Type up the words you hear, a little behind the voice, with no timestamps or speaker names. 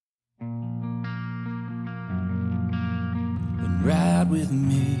ride with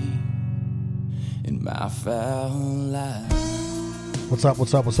me in my foul life. What's up?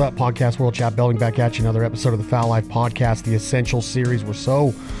 Podcast World Chat Building back at you. Another episode of the Foul Life Podcast, the Essential Series. We're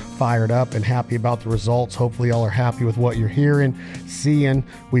so fired up and happy about the results. Hopefully y'all are happy with what you're hearing, seeing.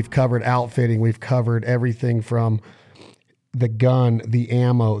 We've covered outfitting. We've covered everything from the gun, the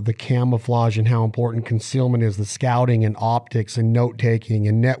ammo, the camouflage, and how important concealment is, the scouting and optics and note-taking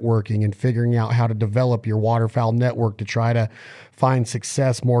and networking and figuring out how to develop your waterfowl network to try to find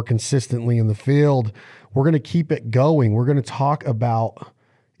success more consistently in the field. We're going to keep it going. We're going to talk about,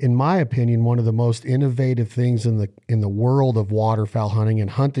 in my opinion, one of the most innovative things in the world of waterfowl hunting and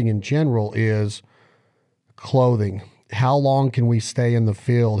hunting in general is clothing. How long can we stay in the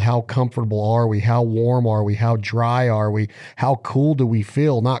field? How comfortable are we? How warm are we? How dry are we? How cool do we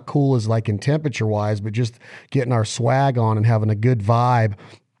feel? Not cool as like in temperature wise, but just getting our swag on and having a good vibe.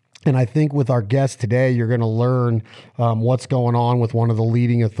 And I think with our guest today, you're going to learn what's going on with one of the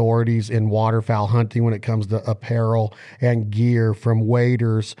leading authorities in waterfowl hunting when it comes to apparel and gear, from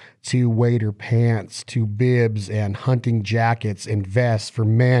waders to wader pants to bibs and hunting jackets and vests for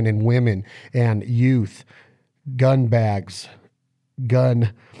men and women and youth, gun bags,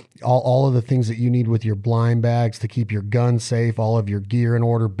 all of the things that you need with your blind bags to keep your gun safe, all of your gear in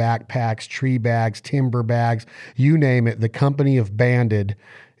order, backpacks, tree bags, timber bags, you name it. The company of Banded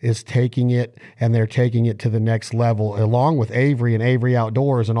is taking it, and they're taking it to the next level, along with Avery and Avery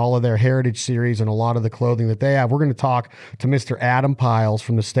Outdoors and all of their heritage series and a lot of the clothing that they have. We're going to talk to Mr. Adam Pyles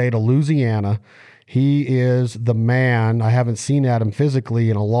from the state of Louisiana. He is the man. I haven't seen Adam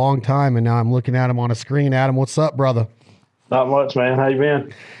physically in a long time, and now I'm looking at him on a screen. Adam, what's up, brother? Not much, man. How you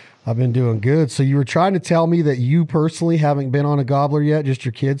been? I've been doing good. So you were trying to tell me that you personally haven't been on a gobbler yet, just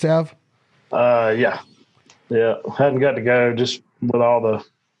your kids have? Yeah. Hadn't got to go just with all the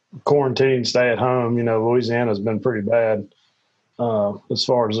quarantine, stay at home. Louisiana's been pretty bad as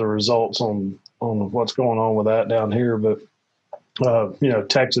far as the results on what's going on with that down here. But,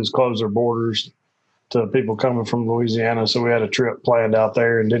 Texas closed their borders to people coming from Louisiana. So we had a trip planned out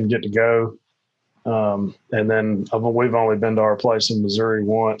there and didn't get to go. And then we've only been to our place in Missouri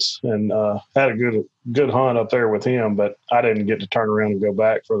once and had a good hunt up there with him, but I didn't get to turn around and go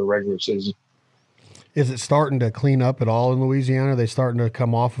back for the regular season. Is it starting to clean up at all in Louisiana? Are they starting to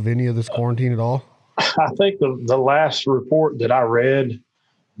come off of any of this quarantine at all? I think the last report that I read,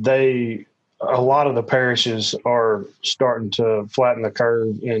 a lot of the parishes are starting to flatten the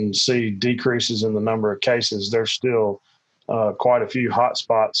curve and see decreases in the number of cases. There's still quite a few hot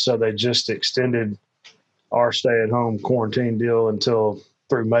spots, so they just extended our stay-at-home quarantine deal until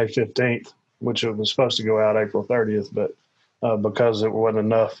through May 15th, which it was supposed to go out April 30th, but because there wasn't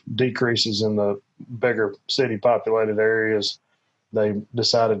enough decreases in the bigger city populated areas, they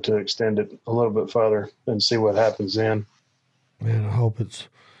decided to extend it a little bit further and see what happens then. Man, I hope it's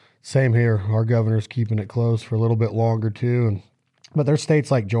same here. Our governor's keeping it closed for a little bit longer too. But there's states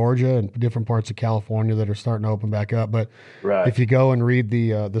like Georgia and different parts of California that are starting to open back up. But right. If you go and read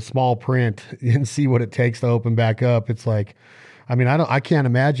the small print and see what it takes to open back up, it's like, I can't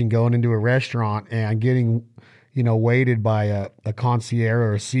imagine going into a restaurant and getting, waited by a concierge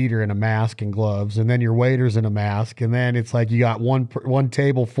or a seater in a mask and gloves, and then your waiter's in a mask, and then it's like you got one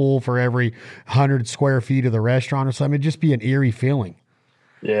table full for every 100 square feet of the restaurant or something. It'd just be an eerie feeling.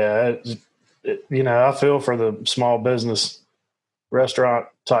 Yeah, I feel for the small business restaurant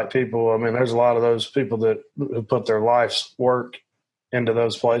type people. There's a lot of those people that put their life's work into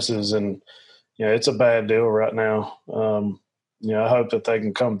those places, and it's a bad deal right now. I hope that they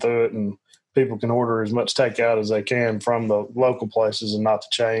can come through it and people can order as much takeout as they can from the local places and not the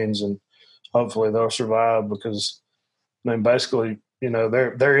chains, and hopefully they'll survive because, basically,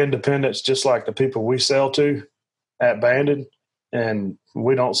 they're independents just like the people we sell to at Banded, and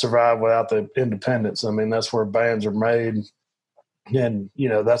we don't survive without the independents. That's where bands are made, and,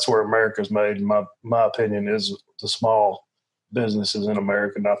 that's where America's made, in my opinion, is the small businesses in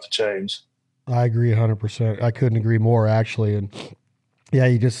America, not the chains. I agree 100%. I couldn't agree more, actually. And yeah,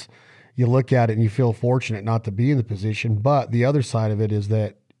 you look at it and you feel fortunate not to be in the position. But the other side of it is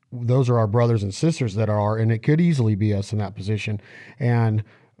that those are our brothers and sisters that are, and it could easily be us in that position. And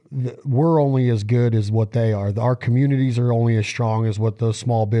we're only as good as what they are. Our communities are only as strong as what those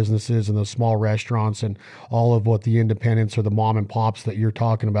small businesses and those small restaurants and all of what the independents or the mom and pops that you're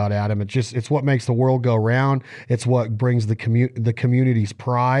talking about, Adam. It's what makes the world go round. It's what brings the community's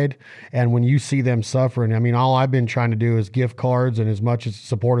pride. And when you see them suffering, all I've been trying to do is gift cards and as much as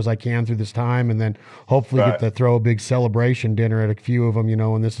support as I can through this time, and then hopefully get to throw a big celebration dinner at a few of them,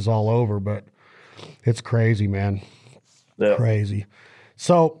 when this is all over. But it's crazy, man. Yeah. Crazy.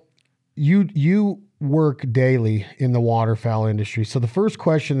 So you work daily in the waterfowl industry. So the first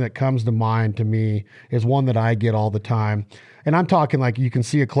question that comes to mind to me is one that I get all the time. And I'm talking like you can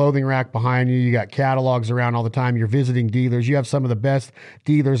see a clothing rack behind you. You got catalogs around all the time. You're visiting dealers. You have some of the best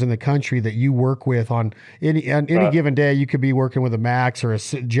dealers in the country that you work with on any given day. You could be working with a Max or a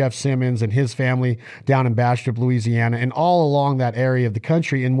Jeff Simmons and his family down in Bastrop, Louisiana, and all along that area of the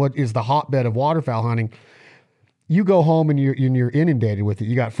country in what is the hotbed of waterfowl hunting. You go home and you're inundated with it.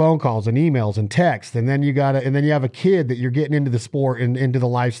 You got phone calls and emails and texts, and then you have a kid that you're getting into the sport and into the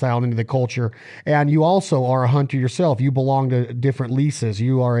lifestyle and into the culture. And you also are a hunter yourself. You belong to different leases.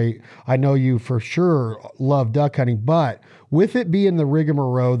 I know you for sure love duck hunting, but with it being the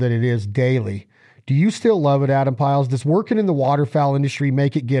rigmarole that it is daily, do you still love it, Adam Pyles? Does working in the waterfowl industry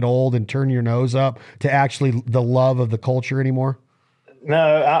make it get old and turn your nose up to actually the love of the culture anymore?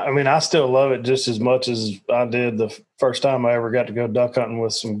 No, I mean, I still love it just as much as I did the first time I ever got to go duck hunting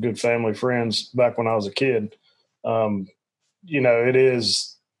with some good family friends back when I was a kid. It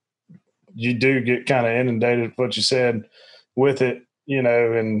is, you do get kind of inundated, what you said, with it,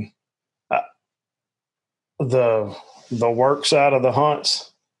 and the work side of the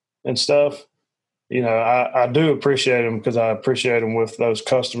hunts and stuff, I do appreciate them because I appreciate them with those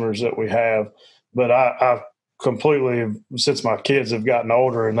customers that we have. But I completely, since my kids have gotten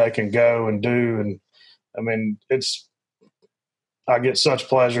older and they can go and do, and I mean, I get such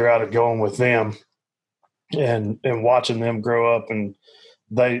pleasure out of going with them and watching them grow up, and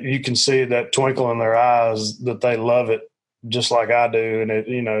you can see that twinkle in their eyes that they love it just like I do. And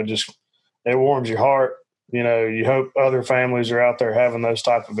it warms your heart. You hope other families are out there having those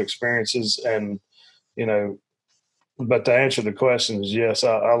type of experiences, and, but to answer the question is yes,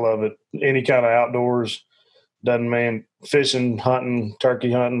 I love it. Any kind of outdoors. Doesn't mean fishing, hunting,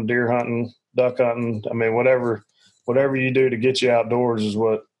 turkey hunting, deer hunting, duck hunting. I mean, whatever you do to get you outdoors is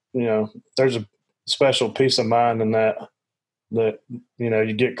what, there's a special peace of mind in that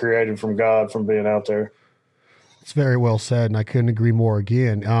you get created from God from being out there. It's very well said, and I couldn't agree more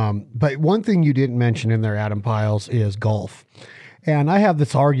again. But one thing you didn't mention in there, Adam Pyles, is golf. And I have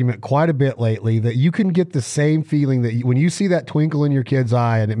this argument quite a bit lately that you can get the same feeling that when you see that twinkle in your kid's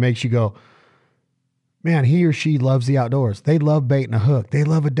eye and it makes you go, man, he or she loves the outdoors. They love baiting a hook. They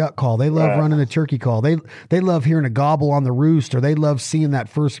love a duck call. They love running a turkey call. They love hearing a gobble on the roost, or they love seeing that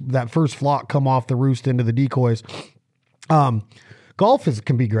first flock come off the roost into the decoys. Golf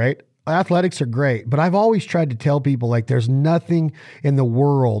can be great. Athletics are great, but I've always tried to tell people, like, there's nothing in the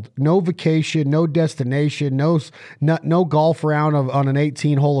world, no vacation, no destination, no golf round on an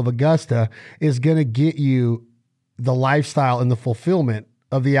 18-hole of Augusta is going to get you the lifestyle and the fulfillment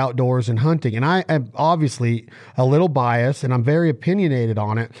of the outdoors and hunting. And I am obviously a little biased and I'm very opinionated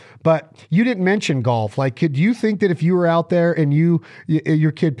on it, but you didn't mention golf. Like, could you think that if you were out there and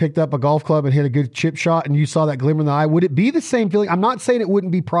your kid picked up a golf club and hit a good chip shot and you saw that glimmer in the eye, would it be the same feeling? I'm not saying it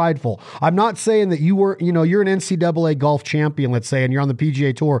wouldn't be prideful. I'm not saying that you were, you're an NCAA golf champion, let's say, and you're on the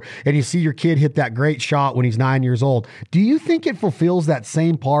PGA Tour and you see your kid hit that great shot when he's 9 years old. Do you think it fulfills that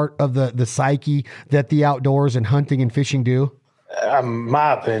same part of the psyche that the outdoors and hunting and fishing do?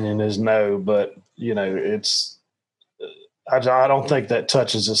 My opinion is no, but I don't think that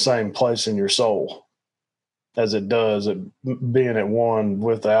touches the same place in your soul as it does at being at one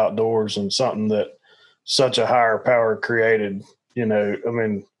with the outdoors and something that such a higher power created. I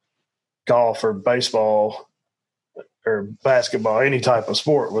mean, golf or baseball or basketball, any type of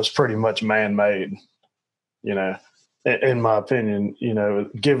sport was pretty much man-made, in my opinion,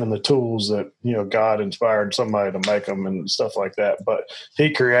 given the tools that, God inspired somebody to make them and stuff like that. But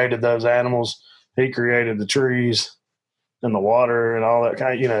he created those animals. He created the trees and the water and all that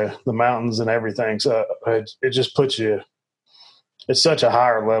kind of, the mountains and everything. So it just puts you, it's such a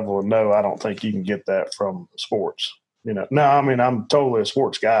higher level. And no, I don't think you can get that from sports, No, I mean, I'm totally a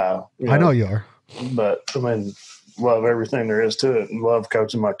sports guy. I know you are. But, I mean, love everything there is to it and love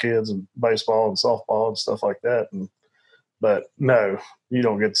coaching my kids and baseball and softball and stuff like that. But no, you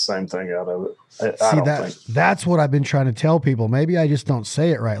don't get the same thing out of it. That's what I've been trying to tell people. Maybe I just don't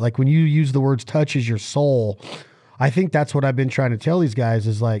say it right. Like when you use the words touches your soul, I think that's what I've been trying to tell these guys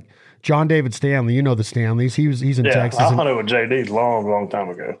is like John David Stanley, the Stanleys. He's in Texas. I hunted with JD long time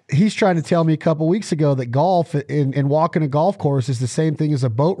ago. He's trying to tell me a couple weeks ago that golf and walking a golf course is the same thing as a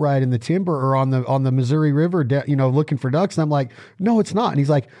boat ride in the timber or on the Missouri River, looking for ducks. And I'm like, no, it's not. And he's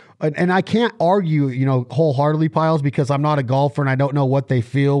like, and I can't argue, wholeheartedly, Pyles, because I'm not a golfer and I don't know what they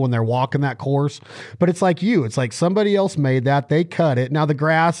feel when they're walking that course. But it's like it's like somebody else made that. They cut it. Now the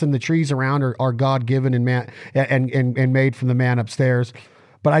grass and the trees around are God given and made from the man upstairs.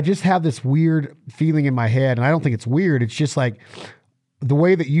 But I just have this weird feeling in my head, and I don't think it's weird. It's just like the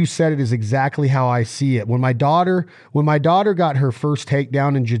way that you said it is exactly how I see it. When my daughter got her first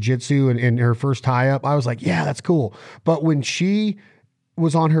takedown in jiu-jitsu and her first tie-up, I was like, yeah, that's cool. But when she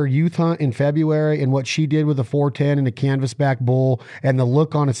was on her youth hunt in February and what she did with a 410 and a canvasback bull and the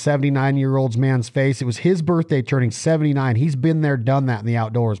look on a 79-year-old man's face, it was his birthday turning 79. He's been there, done that in the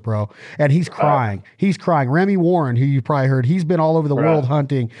outdoors, bro. And he's crying. He's crying. Remy Warren, who you probably heard, he's been all over the world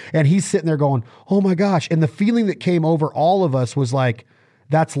hunting, and he's sitting there going, oh my gosh. And the feeling that came over all of us was like,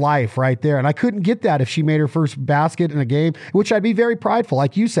 that's life right there. And I couldn't get that if she made her first basket in a game, which I'd be very prideful.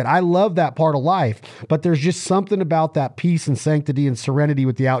 Like you said, I love that part of life, but there's just something about that peace and sanctity and serenity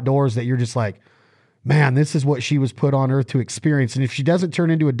with the outdoors that you're just like, man, this is what she was put on earth to experience. And if she doesn't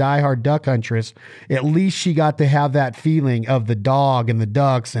turn into a diehard duck huntress, at least she got to have that feeling of the dog and the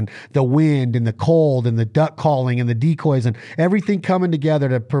ducks and the wind and the cold and the duck calling and the decoys and everything coming together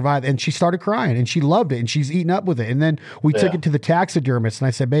to provide. And she started crying and she loved it and she's eating up with it. And then we took it to the taxidermist and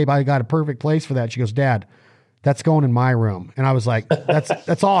I said, babe, I got a perfect place for that. She goes, Dad, that's going in my room. And I was like,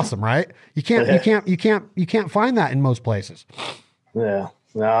 that's awesome, right? You can't find that in most places. Yeah.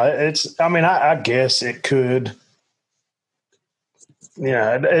 No, I guess it could.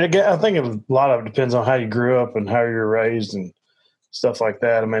 Yeah, I think a lot of it depends on how you grew up and how you're raised and stuff like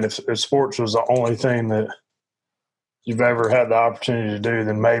that. I mean, if sports was the only thing that you've ever had the opportunity to do,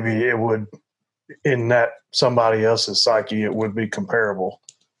 then maybe it would, in that somebody else's psyche, it would be comparable.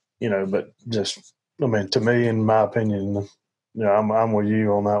 But just, I mean, to me, in my opinion, I'm with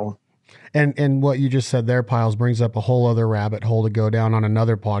you on that one. And what you just said there, Pyles, brings up a whole other rabbit hole to go down on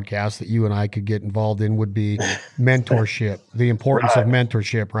another podcast that you and I could get involved in would be mentorship, the importance of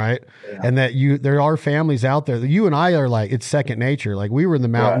mentorship, right? Yeah. And that there are families out there that you and I are like, it's second nature. Like we were in the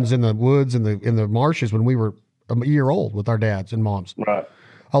mountains, in the woods, in the marshes when we were a year old with our dads and moms. Right.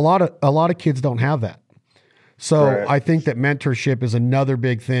 A lot of kids don't have that. So I think that mentorship is another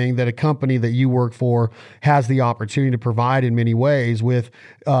big thing that a company that you work for has the opportunity to provide in many ways, with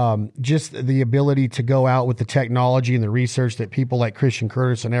just the ability to go out with the technology and the research that people like Christian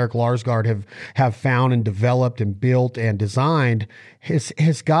Curtis and Eric Larsgaard have found and developed and built and designed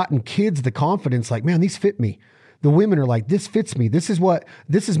has gotten kids the confidence, like, man, these fit me. The women are like, this fits me. This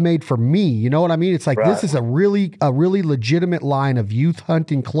is made for me. You know what I mean? It's like, this is a really legitimate line of youth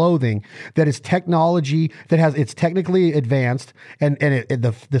hunting clothing that is technology it's technically advanced and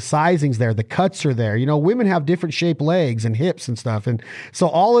the sizing's there. The cuts are there. Women have different shaped legs and hips and stuff. And so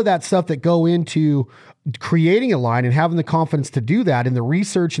all of that stuff that go into creating a line and having the confidence to do that, and the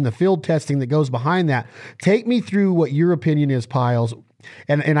research and the field testing that goes behind that. Take me through what your opinion is, Pyles.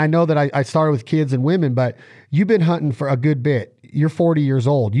 And I know that I started with kids and women, but you've been hunting for a good bit. You're 40 years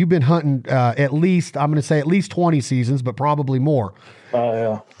old. You've been hunting at least 20 seasons, but probably more.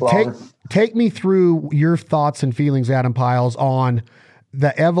 Yeah. Take me through your thoughts and feelings, Adam Pyles, on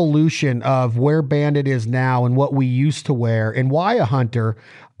the evolution of where Bandit is now and what we used to wear, and why a hunter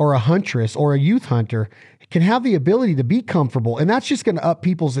or a huntress or a youth hunter can have the ability to be comfortable. And that's just going to up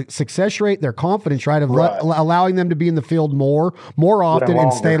people's success rate, their confidence, right? Allowing them to be in the field more often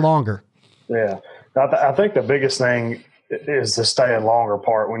and stay longer. Yeah. I think the biggest thing is the staying longer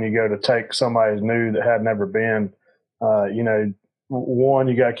part when you go to take somebody new that had never been. One,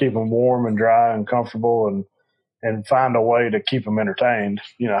 you got to keep them warm and dry and comfortable, and find a way to keep them entertained.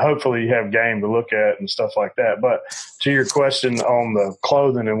 Hopefully you have game to look at and stuff like that. But to your question on the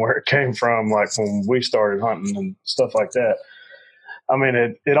clothing and where it came from, like when we started hunting and stuff like that, I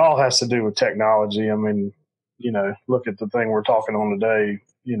mean, it all has to do with technology. I mean, look at the thing we're talking on today.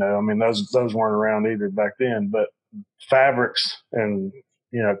 I mean, those weren't around either back then, but fabrics and,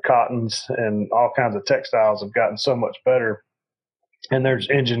 cottons and all kinds of textiles have gotten so much better. And there's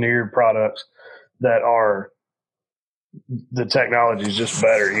engineered products that are, the technology is just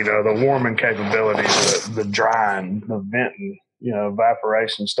better. The warming capability, the drying, the venting,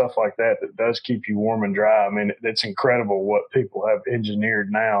 evaporation, stuff like that does keep you warm and dry. I mean, it's incredible what people have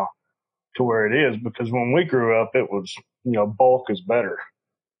engineered now to where it is, because when we grew up, it was, bulk is better.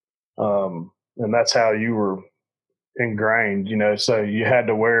 And that's how you were ingrained, so you had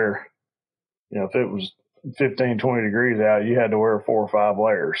to wear, if it was 15, 20 degrees out, you had to wear 4 or 5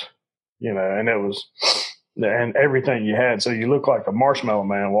 layers, and it was, and everything you had. So you look like a marshmallow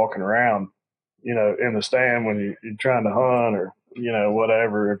man walking around, in the stand when you're trying to hunt or,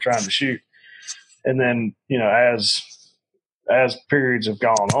 whatever, or trying to shoot. And then, as periods have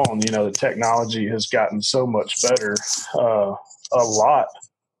gone on, the technology has gotten so much better. A lot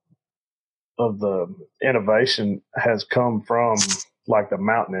of the innovation has come from like the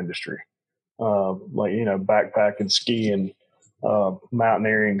mountain industry, backpacking, skiing,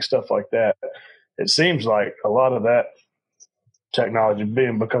 mountaineering, stuff like that. It seems like a lot of that technology,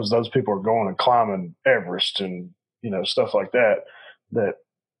 being because those people are going and climbing Everest and, stuff like that,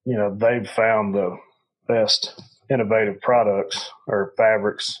 they've found the best innovative products or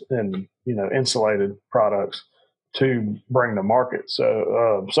fabrics and, insulated products to bring to market.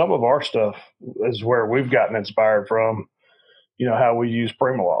 So some of our stuff is where we've gotten inspired from, how we use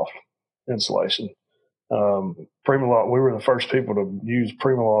Primaloft insulation. Primaloft, we were the first people to use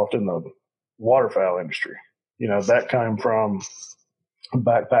Primaloft in the waterfowl industry. That came from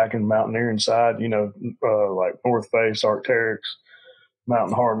backpacking, mountaineering side, like North Face, Arc'teryx,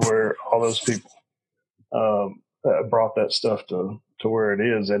 Mountain Hardware, all those people brought that stuff to where it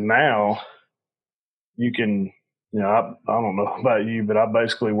is. And now you can, I don't know about you, but I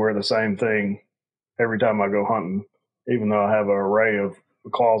basically wear the same thing every time I go hunting, even though I have an array of a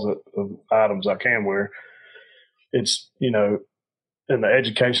closet of items I can wear. It's, and the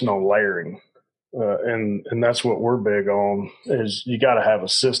education on layering. And that's what we're big on is you got to have a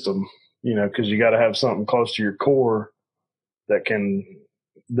system, because you got to have something close to your core that can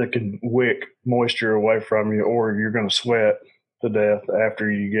wick moisture away from you, or you're going to sweat to death after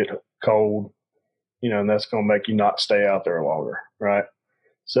you get cold, and that's going to make you not stay out there longer. Right.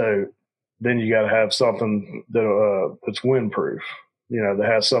 So then you got to have something that, that's windproof, that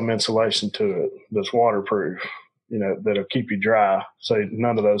has some insulation to it, that's waterproof, that'll keep you dry. So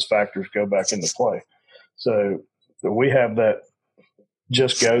none of those factors go back into play. So we have that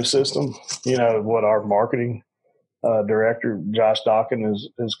Just Go system, what our marketing director, Josh Dockin,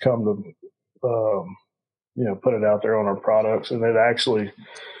 has come to, put it out there on our products. And it actually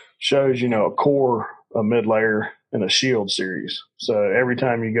shows, a core, a mid layer, and a shield series. So every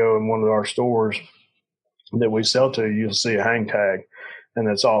time you go in one of our stores that we sell to, you'll see a hang tag, and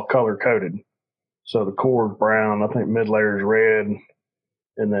it's all color coded. So the core is brown, I think mid layer is red,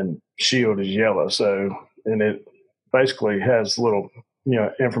 and then shield is yellow. So, and it basically has little,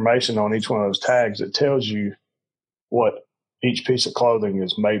 information on each one of those tags that tells you what each piece of clothing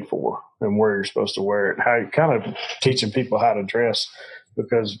is made for and where you're supposed to wear it. How you kind of teaching people how to dress,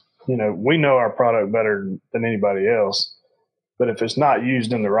 because, we know our product better than anybody else, but if it's not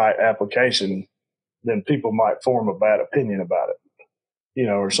used in the right application, then people might form a bad opinion about it,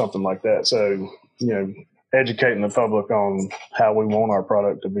 or something like that. So, educating the public on how we want our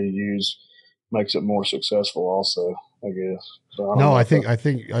product to be used makes it more successful also, I guess. So I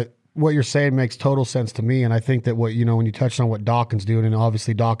think what you're saying makes total sense to me. And I think that when you touched on what Dawkins doing, and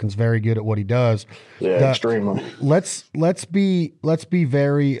obviously Dawkins very good at what he does. Yeah, extremely. Let's be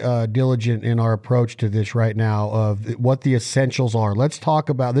very diligent in our approach to this right now of what the essentials are. Let's talk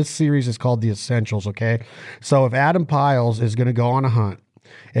about, this series is called The Essentials. Okay. So if Adam Pyles is going to go on a hunt,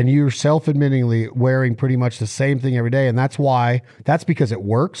 and you're self-admittingly wearing pretty much the same thing every day, and that's because it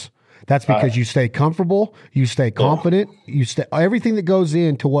works. That's because you stay comfortable, you stay confident, everything that goes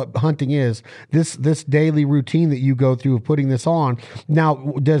into what hunting is, this daily routine that you go through of putting this on. Now,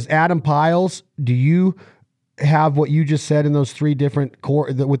 does Adam Pyles, do you have what you just said in those three different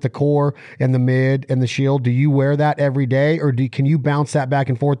core, with the core and the mid and the shield? Do you wear that every day, or can you bounce that back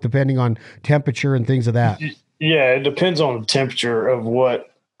and forth depending on temperature and things of that? Yeah, it depends on the temperature of what.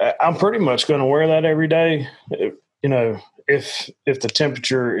 I'm pretty much going to wear that every day. If the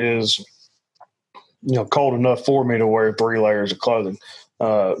temperature is, cold enough for me to wear 3 layers of clothing.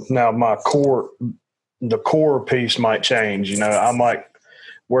 Now the core piece might change. I might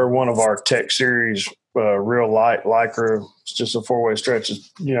wear one of our Tech Series real light Lycra. It's just a 4-way stretch.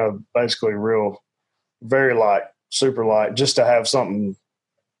 It's, basically real, very light, super light, just to have something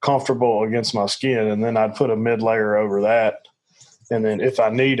comfortable against my skin. And then I'd put a mid layer over that. And then if I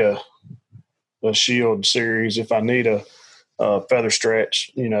need a shield series, if I need a feather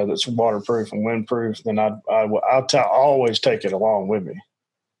stretch, that's waterproof and windproof, then I'll always take it along with me,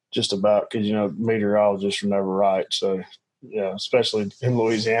 just about, because meteorologists are never right. So yeah, especially in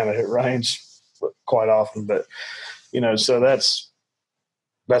Louisiana, it rains quite often. But so that's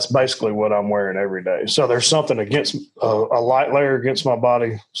basically what I'm wearing every day. So there's something against a light layer against my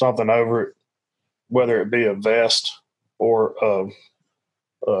body, something over it, whether it be a vest or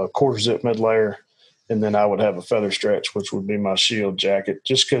a quarter zip mid layer. And then I would have a feather stretch, which would be my shield jacket,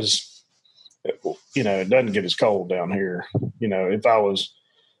 just because, it doesn't get as cold down here. If I was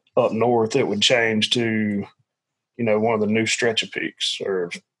up north, it would change to, one of the new Stretch-A-Peaks,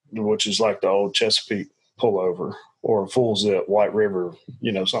 which is like the old Chesapeake pullover, or a full zip White River,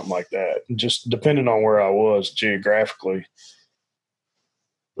 something like that. Just depending on where I was geographically,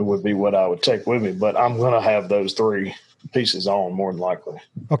 it would be what I would take with me. But I'm going to have those 3 pieces on more than likely.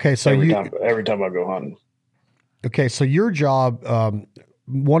 Okay. So every time I go hunting. Okay. So your job,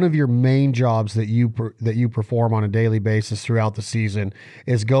 one of your main jobs that you perform on a daily basis throughout the season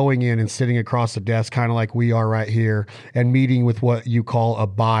is going in and sitting across the desk, kind of like we are right here, and meeting with what you call a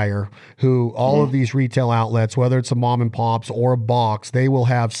buyer, who all of these retail outlets, whether it's a mom and pops or a box, they will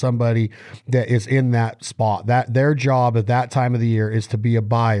have somebody that is in that spot. That their job at that time of the year is to be a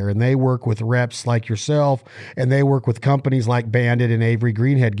buyer, and they work with reps like yourself, and they work with companies like Bandit and Avery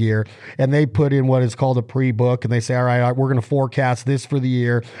Greenhead Gear, and they put in what is called a pre-book, and they say, all right, we're going to forecast this for the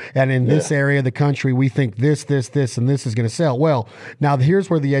year, and in this area of the country, we think this, and this is going to sell. Well, now here's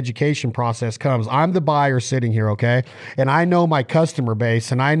where the education process comes. I'm the buyer sitting here, okay? And I know my customer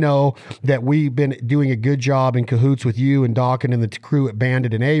base, and I know that we've been doing a good job in cahoots with you and Dawkins and the crew at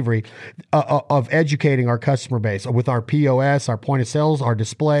Bandit and Avery of educating our customer base with our POS, our point of sales, our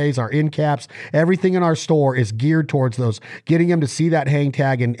displays, our end caps. Everything in our store is geared towards those, getting them to see that hang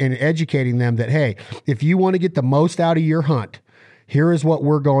tag and educating them that, hey, if you want to get the most out of your hunt, here is what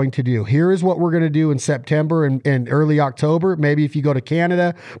we're going to do. Here is what we're going to do in September and early October. Maybe if you go to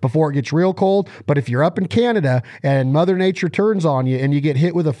Canada before it gets real cold. But if you're up in Canada and Mother Nature turns on you and you get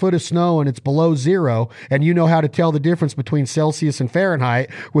hit with a foot of snow and it's below zero, and you know how to tell the difference between Celsius and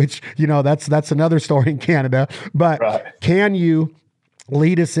Fahrenheit, which, that's another story in Canada. But Can you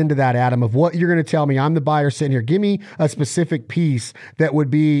lead us into that, Adam, of what you're going to tell me? I'm the buyer sitting here. Give me a specific piece that would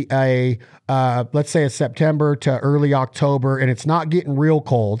be let's say a September to early October, and it's not getting real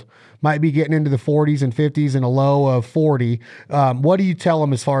cold. Might be getting into the 40s and 50s and a low of 40. What do you tell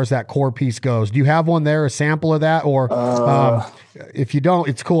them as far as that core piece goes? Do you have one there, a sample of that? Or if you don't,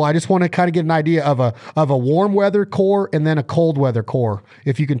 it's cool. I just want to kind of get an idea of a warm weather core and then a cold weather core,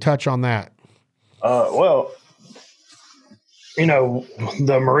 if you can touch on that. Well,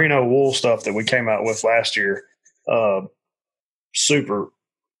 the merino wool stuff that we came out with last year, super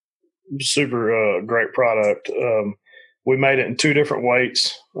great product. We made it in two different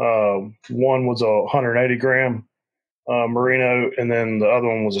weights. One was a 180 gram merino, and then the other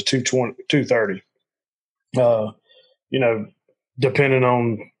one was a 230. Depending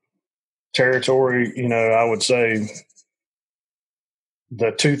on territory, I would say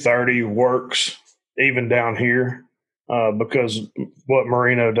the 230 works even down here. Because what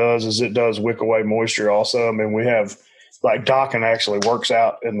merino does is it does wick away moisture also. I mean, we have, like, Dawkins actually works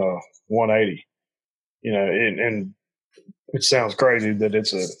out in the 180, and it sounds crazy that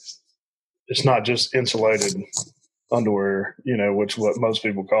it's not just insulated underwear, which is what most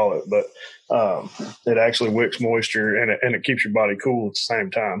people call it, but it actually wicks moisture and it keeps your body cool at the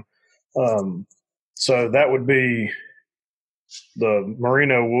same time. So that would be, the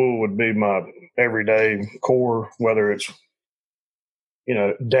merino wool would be my everyday core, whether it's,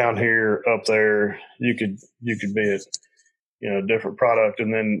 down here, up there, you could be at, different product.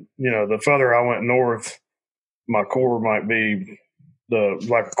 And then, the further I went north, my core might be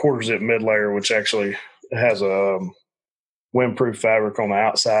like a quarter zip mid layer, which actually has a windproof fabric on the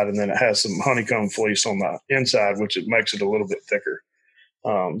outside. And then it has some honeycomb fleece on the inside, which it makes it a little bit thicker.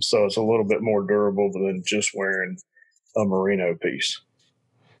 So it's a little bit more durable than just wearing a merino piece.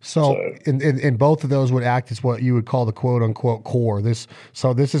 So in both of those would act as what you would call the quote unquote core. This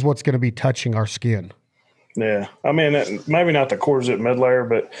is what's going to be touching our skin. Yeah. I mean, maybe not the core zip mid layer,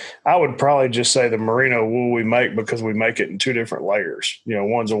 but I would probably just say the merino wool we make, because we make it in two different layers.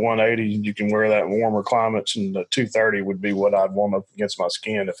 One's a 180, you can wear that in warmer climates, and the 230 would be what I'd warm up against my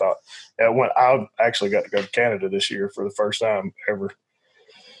skin if I actually got to go to Canada this year for the first time ever.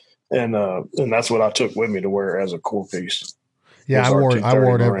 And that's what I took with me to wear as a core piece. Yeah, I wore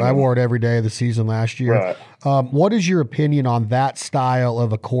it every day of the season last year. Right. What is your opinion on that style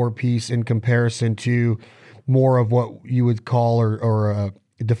of a core piece in comparison to more of what you would call or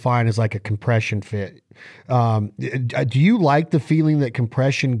define as like a compression fit? Do you like the feeling that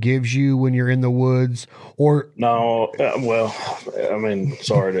compression gives you when you're in the woods? Or no? Well, I mean,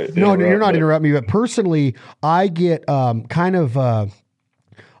 sorry to no, you're not interrupting me. But personally, I get kind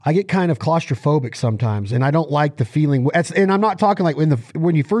of claustrophobic sometimes, and I don't like the feeling. And I'm not talking like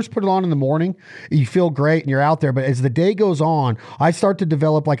when you first put it on in the morning, you feel great and you're out there. But as the day goes on, I start to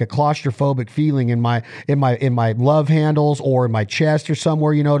develop like a claustrophobic feeling in my love handles or in my chest or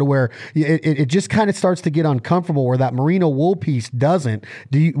somewhere, to where it just kind of starts to get uncomfortable. Where that merino wool piece doesn't.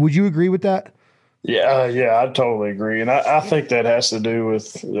 Would you agree with that? Yeah, I totally agree, and I think that has to do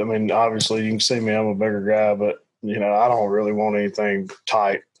with. I mean, obviously you can see me; I'm a bigger guy, but I don't really want anything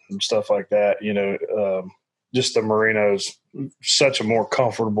tight and stuff like that. Just the merino's such a more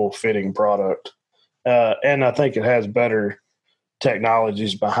comfortable fitting product. And I think it has better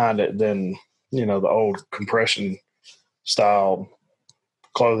technologies behind it than, the old compression style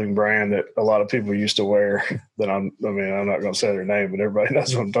clothing brand that a lot of people used to wear that I'm not going to say their name, but everybody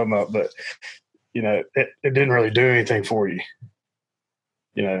knows what I'm talking about. But, it didn't really do anything for you,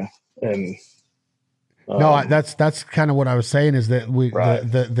 and no, that's kind of what I was saying is that right.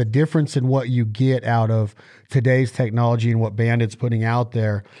 the difference in what you get out of today's technology and what Bandit's putting out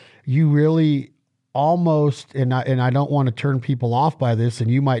there, you really almost, and I don't want to turn people off by this,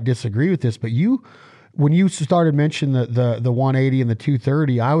 and you might disagree with this, but when you started mentioning the 180 and the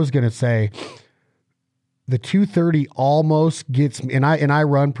 230, I was going to say the 230 almost gets me, and I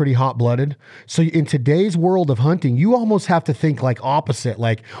run pretty hot blooded. So in today's world of hunting, you almost have to think like opposite.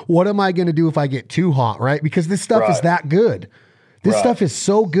 Like, what am I going to do if I get too hot? Right. Because this stuff is that good. This stuff is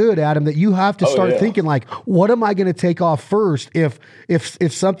so good, Adam, that you have to start thinking like, what am I going to take off first if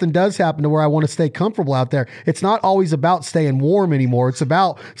something does happen to where I want to stay comfortable out there? It's not always about staying warm anymore. It's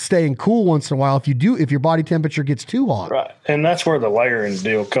about staying cool once in a while if your body temperature gets too hot. Right. And that's where the layering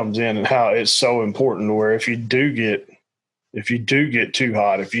deal comes in, and how it's so important to where if you do get too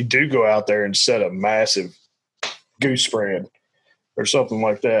hot, if you do go out there and set a massive goose spread or something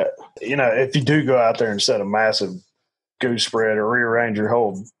like that, if you do go out there and set a massive goose spread or rearrange your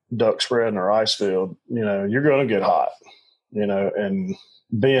whole duck spread in our ice field, you're going to get hot, and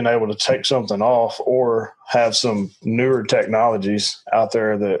being able to take something off or have some newer technologies out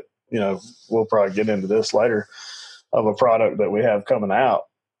there that, we'll probably get into this later, of a product that we have coming out.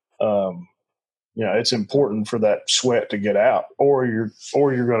 It's important for that sweat to get out, or you're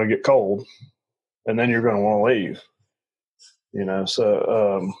going to get cold and then you're going to want to leave,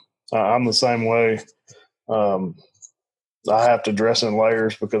 so I'm the same way. I have to dress in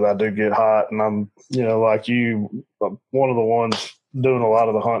layers because I do get hot, and I'm, like you, one of the ones doing a lot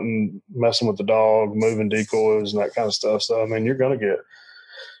of the hunting, messing with the dog, moving decoys and that kind of stuff. So, you're going to get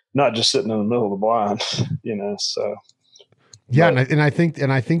not just sitting in the middle of the blind, so. Yeah. But, and I think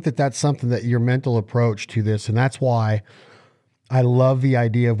that that's something that your mental approach to this, and that's why I love the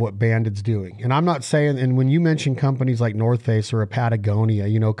idea of what Bandit's doing. And I'm not saying, and when you mention companies like North Face or a Patagonia,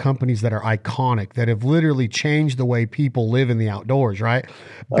 companies that are iconic, that have literally changed the way people live in the outdoors, right?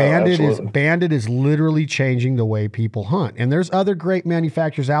 Bandit is literally changing the way people hunt. And there's other great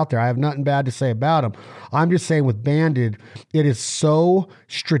manufacturers out there. I have nothing bad to say about them. I'm just saying with Bandit, it is so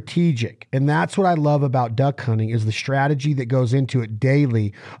strategic. And that's what I love about duck hunting, is the strategy that goes into it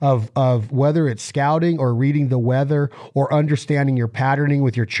daily of whether it's scouting or reading the weather or understanding your patterning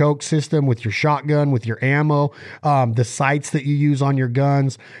with your choke system, with your shotgun, with your ammo, the sights that you use on your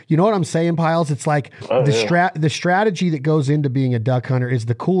guns. You know what I'm saying, Pyles? It's like the strategy that goes into being a duck hunter is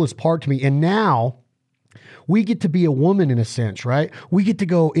the coolest part to me. And now we get to be a woman in a sense, right? We get to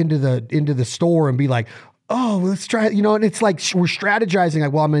go into the store and be like, oh, let's try it, and it's like we're strategizing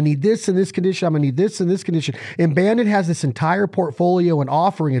like, well, I'm going to need this in this condition. I'm going to need this in this condition. And Bandit has this entire portfolio and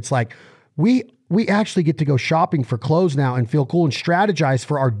offering. It's like we actually get to go shopping for clothes now and feel cool and strategize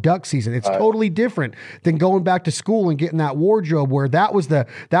for our duck season. It's totally different than going back to school and getting that wardrobe, where that was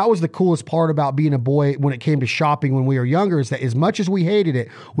the coolest part about being a boy when it came to shopping when we were younger, is that as much as we hated it,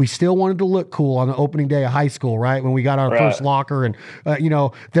 we still wanted to look cool on the opening day of high school, right? When we got our first locker, and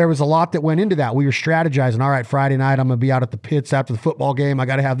there was a lot that went into that. We were strategizing. All right, Friday night, I'm going to be out at the pits after the football game. I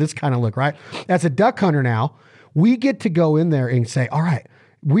got to have this kind of look, right? As a duck hunter now, we get to go in there and say, all right,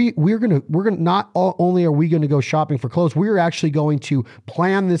 we're gonna not only are we going to go shopping for clothes, we're actually going to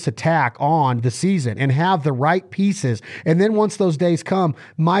plan this attack on the season and have the right pieces. And then once those days come,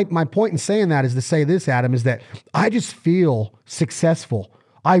 my point in saying that is to say this, Adam, is that I just feel successful.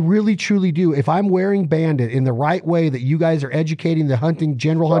 I really, truly do. If I'm wearing Bandit in the right way that you guys are educating the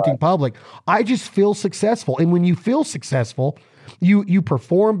general hunting public, I just feel successful. And when you feel successful, you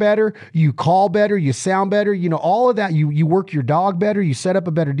perform better, you call better, you sound better, all of that. You work your dog better, you set up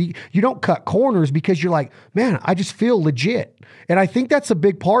a better you don't cut corners because you're like, man, I just feel legit. And I think that's a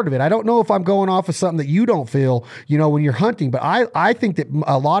big part of it. I don't know if I'm going off of something that you don't feel, when you're hunting, but I think that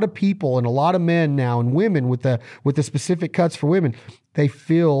a lot of people and a lot of men now and women with the specific cuts for women, they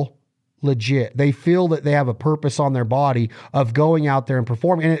feel legit. They feel that they have a purpose on their body of going out there and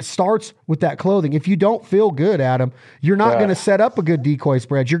performing. And it starts with that clothing. If you don't feel good, Adam, you're not going to set up a good decoy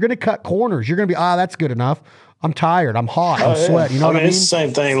spread. You're going to cut corners. You're going to be, that's good enough. I'm tired. I'm hot. I'm sweating. You know what I mean? It's the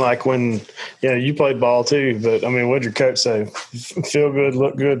same thing like when, you played ball too, but what'd your coach say? Feel good,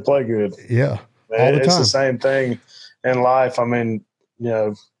 look good, play good. Yeah. All the time. It's the same thing in life. I don't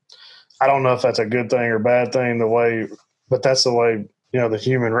know if that's a good thing or bad thing but that's the way, the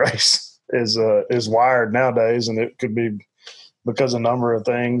human race is wired nowadays, and it could be because of a number of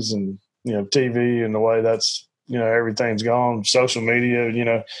things, and TV and the way that's everything's gone, social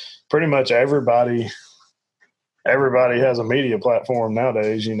media, pretty much everybody everybody has a media platform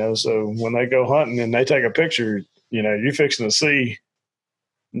nowadays, so when they go hunting and they take a picture, you're fixing to see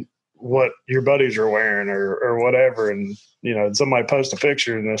what your buddies are wearing or whatever. And, somebody posts a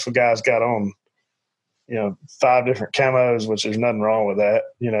picture and this guy's got on, 5 different camos, which there's nothing wrong with that,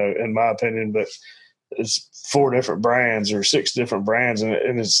 in my opinion, but it's 4 different brands or 6 different brands.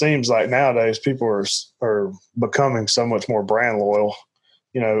 And it seems like nowadays people are becoming so much more brand loyal,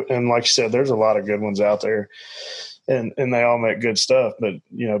 and like you said, there's a lot of good ones out there and they all make good stuff, but,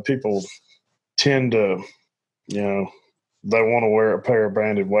 people tend to, they want to wear a pair of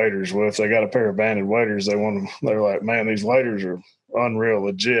banded waders. Well, if they got a pair of banded waders, they're like, man, these waders are unreal,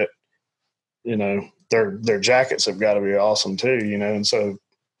 legit. Their jackets have got to be awesome too, and so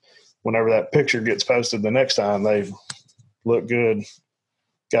whenever that picture gets posted the next time, they look good,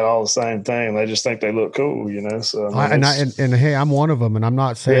 got all the same thing. They just think they look cool, So and hey, I'm one of them, and I'm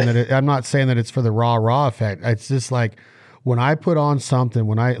not saying I'm not saying that it's for the raw effect. It's just like when I put on something,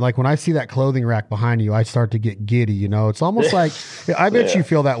 when I see that clothing rack behind you, I start to get giddy. It's almost like I bet you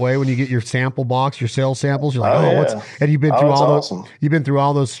feel that way when you get your sample box, your sales samples. You're like, and you've been through all those. Awesome. You've been through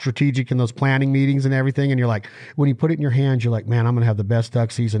all those strategic and those planning meetings and everything, and you're like, when you put it in your hands, you're like, man, I'm going to have the best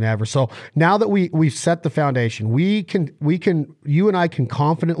duck season ever. So now that we've set the foundation, you and I can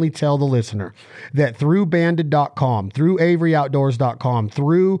confidently tell the listener that through banded.com, through averyoutdoors.com,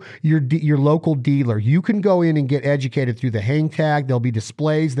 through your local dealer, you can go in and get educated through the hang tag. There'll be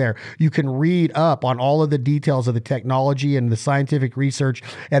displays there. You can read up on all of the details of the technology and the scientific research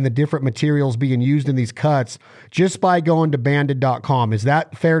and the different materials being used in these cuts just by going to banded.com. Is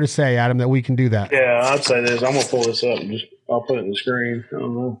that fair to say, Adam, that we can do that? Yeah, I'd say this. I'm going to pull this up and I'll put it in the screen. I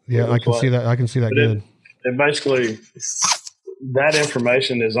don't know. Yeah, I can see that. I can see that good. It basically, that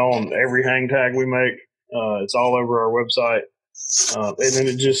information is on every hang tag we make. It's all over our website. And then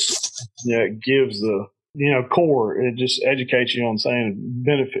it just, it gives the, core, it just educates you on saying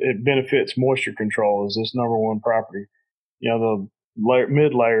it benefits moisture control is this number one property. The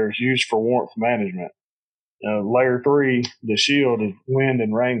mid layer is used for warmth management. Layer 3, the shield is wind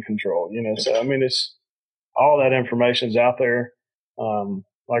and rain control, so I mean, it's all that information is out there.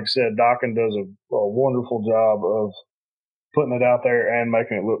 Like I said, Dockin does a wonderful job of putting it out there and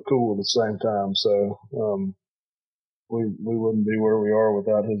making it look cool at the same time. So, we wouldn't be where we are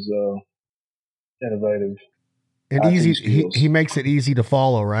without his, innovative and easy. He makes it easy to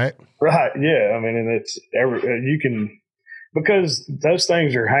follow, right? Right. Yeah. I mean, and it's you can, because those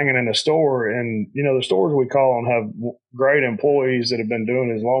things are hanging in the store, and the stores we call on have great employees that have been doing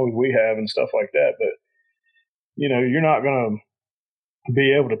it as long as we have and stuff like that. But you're not going to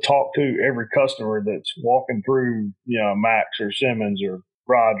be able to talk to every customer that's walking through, Max or Simmons or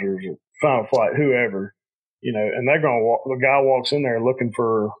Rogers or Final Flight, whoever, and they're going to the guy walks in there looking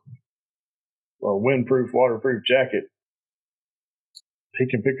for a windproof, waterproof jacket. He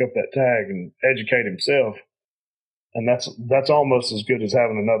can pick up that tag and educate himself. And that's almost as good as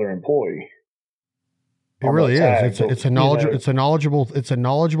having another employee. It really is. It's a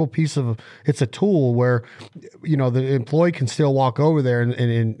knowledgeable piece of, it's a tool where, the employee can still walk over there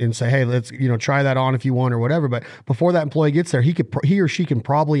and say, hey, let's, try that on if you want or whatever. But before that employee gets there, he or she can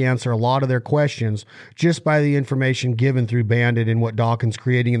probably answer a lot of their questions just by the information given through Banded and what Dawkins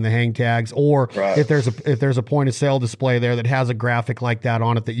creating in the hang tags. Or if there's a point of sale display there that has a graphic like that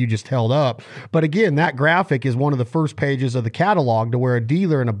on it that you just held up. But again, that graphic is one of the first pages of the catalog to where a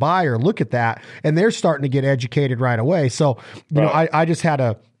dealer and a buyer look at that and they're starting to get educated right away. So, I just had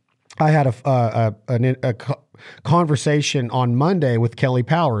a conversation on Monday with Kelly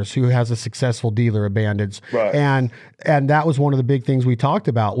Powers, who has a successful dealer of Bandeds. Right. And that was one of the big things we talked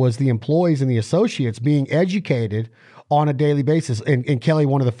about was the employees and the associates being educated on a daily basis. And Kelly,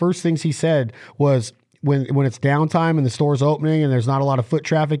 one of the first things he said was, when it's downtime and the store's opening and there's not a lot of foot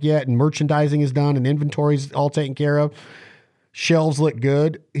traffic yet and merchandising is done and inventory's all taken care of, shelves look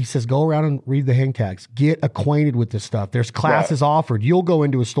good. He says, go around and read the hang tags. Get acquainted with this stuff. There's classes offered. You'll go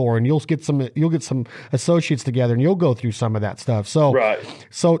into a store and you'll get some associates together and you'll go through some of that stuff. So,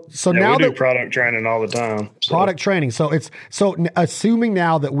 so now we do product training all the time. So. Product training. So assuming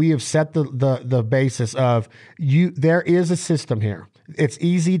now that we have set the basis of there is a system here. It's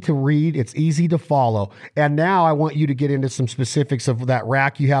easy to read. It's easy to follow. And now I want you to get into some specifics of that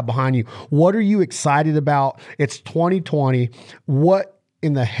rack you have behind you. What are you excited about? It's 2020. What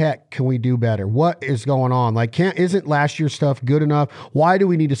in the heck can we do better? What is going on? Like, isn't last year's stuff good enough? Why do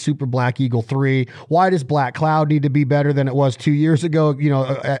we need a Super Black Eagle 3? Why does Black Cloud need to be better than it was 2 years ago? You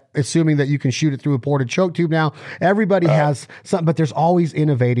know, assuming that you can shoot it through a ported choke tube now. Everybody has something, but there's always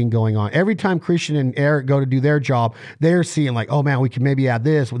innovating going on. Every time Christian and Eric go to do their job, they're seeing like, oh man, we can maybe add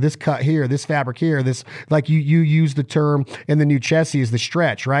this with this cut here, this fabric here, this, like you use the term in the new chassis is the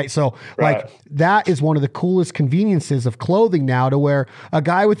stretch, right? So like that is one of the coolest conveniences of clothing now, to where a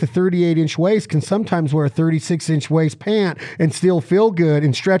guy with a 38-inch waist can sometimes wear a 36-inch waist pant and still feel good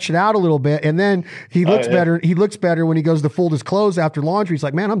and stretch it out a little bit. And then he looks better. He looks better when he goes to fold his clothes after laundry. He's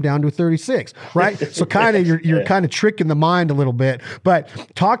like, man, I'm down to a 36, right? So kind of you're kind of tricking the mind a little bit. But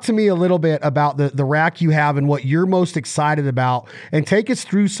talk to me a little bit about the rack you have and what you're most excited about, and take us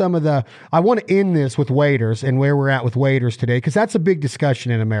through some of the, I want to end this with waders and where we're at with waders today, because that's a big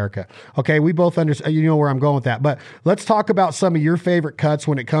discussion in America. Okay, we both understand, you know where I'm going with that. But let's talk about some of your favorite cuts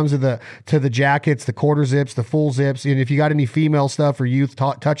when it comes to the jackets, the quarter zips, the full zips, and if you got any female stuff or youth,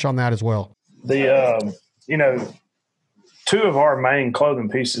 touch on that as well. The you know, two of our main clothing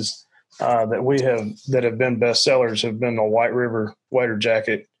pieces that have been bestsellers have been the White River wader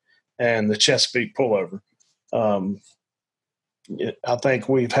jacket and the Chesapeake pullover. I think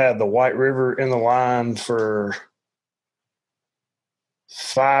we've had the White River in the line for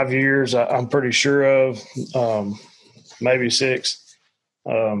 5 years. I'm pretty sure of, maybe 6.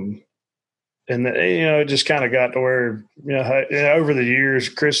 And then, you know, it just kind of got to where, you know, over the years,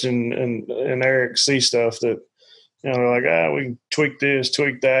 Kristen and Eric see stuff that, you know, they're like, we can tweak this,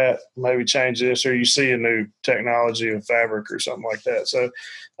 tweak that, maybe change this, or you see a new technology of fabric or something like that. So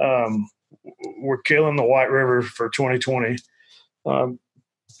we're killing the White River for 2020.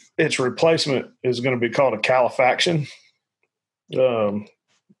 Its replacement is going to be called a califaction,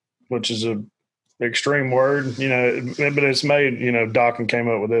 which is a extreme word, you know, but it's made, you know, Dockin came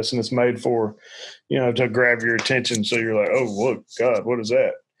up with this, and it's made for, you know, to grab your attention. So you're like, oh, look, God, what is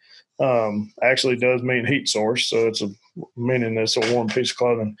that? Actually does mean heat source. So it's meaning it's a warm piece of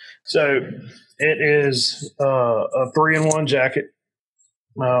clothing. So it is a 3-in-1 jacket.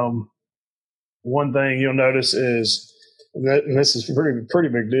 One thing you'll notice is that, and this is a pretty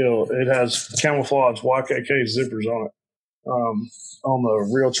big deal, it has camouflage YKK zippers on it. On the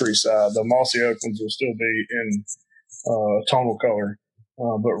Realtree side, the Mossy Oak ones will still be in tonal color,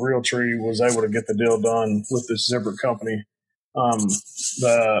 but Realtree was able to get the deal done with this zipper company.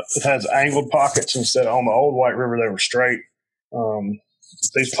 It has angled pockets instead. On the old White River, they were straight.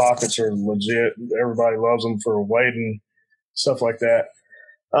 These pockets are legit. Everybody loves them for wading, stuff like that.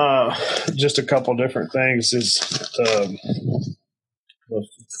 Just a couple different things is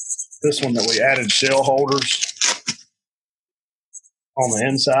this one that we added shell holders on the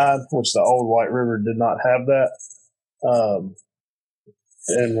inside, which the old White River did not have that.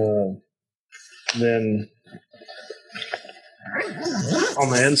 Then on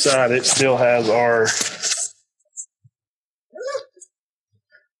the inside, it still has the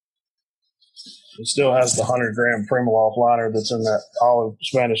 100-gram Primaloft liner that's in that olive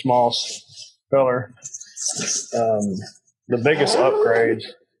Spanish moss color. The biggest upgrade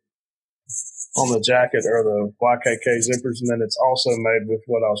on the jacket are the YKK zippers, and then it's also made with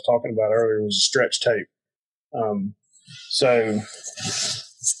what I was talking about earlier, was stretch tape. So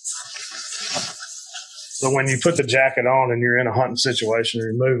when you put the jacket on and you're in a hunting situation,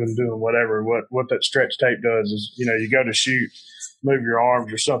 or you're moving, doing whatever, what that stretch tape does is, you know, you go to shoot, move your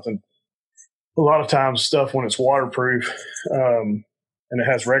arms or something. A lot of times stuff, when it's waterproof, and it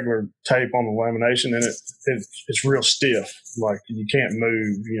has regular tape on the lamination in it, it's real stiff. Like, you can't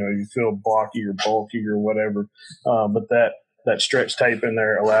move, you know, you feel blocky or bulky or whatever. But that stretch tape in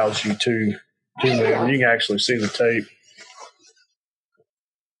there allows you to move. You can actually see the tape.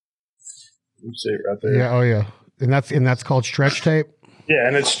 You see it right there. Yeah. Oh yeah. And that's called stretch tape. Yeah.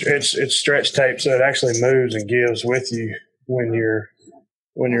 And it's stretch tape. So it actually moves and gives with you when you're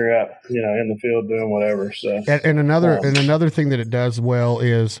out, you know, in the field doing whatever. So, and another thing that it does well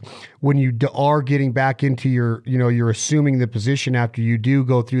is when you are getting back into your, you know, you're assuming the position after you do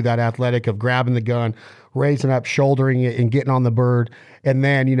go through that athletic of grabbing the gun, raising up, shouldering it, and getting on the bird, and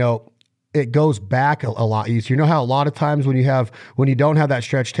then, you know, it goes back a lot easier. You know how a lot of times when you don't have that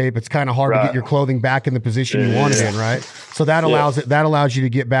stretch tape, it's kind of hard to get your clothing back in the position you want it in, right? So that allows you to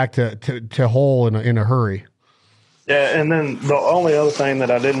get back to whole in a hurry. Yeah, and then the only other thing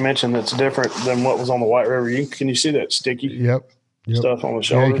that I didn't mention that's different than what was on the White River, can you see that sticky? Yep. stuff on the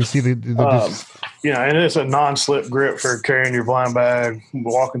shoulders. Yeah, you can see the and it's a non-slip grip for carrying your blind bag,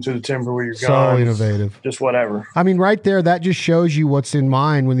 walking through the timber with your so gun. innovative. Just whatever. I mean, right there, that just shows you what's in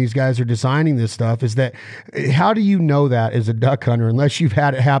mind when these guys are designing this stuff. Is that how do you know that as a duck hunter unless you've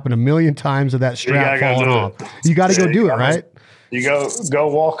had it happen a million times of that strap falling off? You got to go do it, right? You go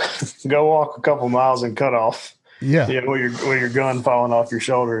walk a couple miles and cut off. Yeah. With your gun falling off your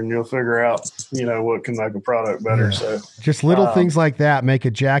shoulder, and you'll figure out, what can make a product better. Yeah. So just little things like that make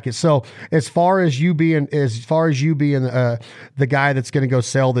a jacket. So as far as you being the guy that's going to go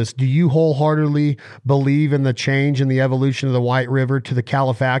sell this, do you wholeheartedly believe in the change and the evolution of the White River to the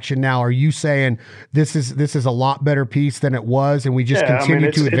Califaction? Now, are you saying this is a lot better piece than it was, and we just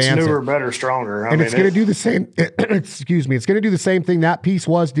continue to advance it's newer, it? better, stronger, it's going to do the same. Excuse me. It's going to do the same thing that piece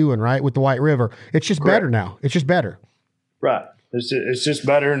was doing, right, with the White River. It's just better now. It's just better. Right. It's just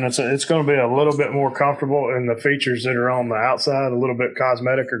better, and it's going to be a little bit more comfortable, and the features that are on the outside, a little bit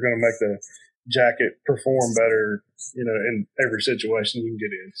cosmetic, are going to make the jacket perform better, in every situation you can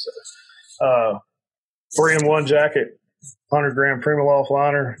get in. So, 3-in-1 jacket, 100-gram Primaloft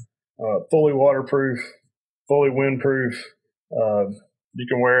liner, fully waterproof, fully windproof. You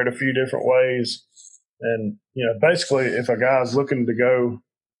can wear it a few different ways. And, basically, if a guy's looking to go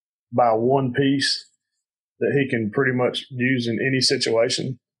buy one piece that he can pretty much use in any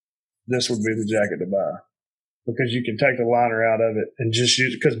situation, this would be the jacket to buy, because you can take the liner out of it and just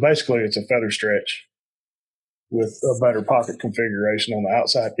use it, because basically it's a feather stretch with a better pocket configuration on the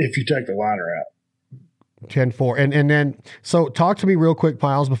outside if you take the liner out. 10-4. And then, so talk to me real quick,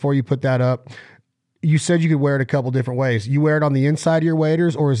 Pyles, before you put that up. You said you could wear it a couple different ways. You wear it on the inside of your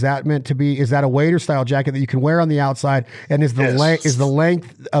waders, or is that a wader style jacket that you can wear on the outside? And is the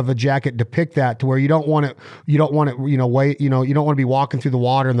length of a jacket depict that to where you don't want it, you don't want to be walking through the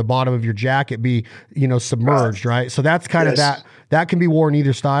water and the bottom of your jacket be, submerged, right? So that's kind of that can be worn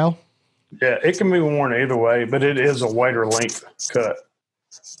either style. Yeah, it can be worn either way, but it is a wader length cut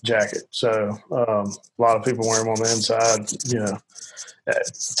jacket. So a lot of people wear them on the inside,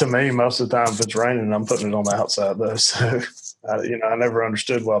 To me, most of the time, if it's raining, I'm putting it on the outside, though. So, I never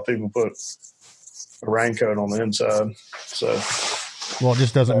understood why people put a raincoat on the inside. So, well, it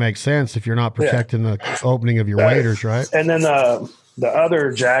just doesn't make sense if you're not protecting the opening of your waders, right? And then the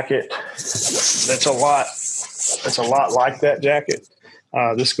other jacket that's a lot like that jacket.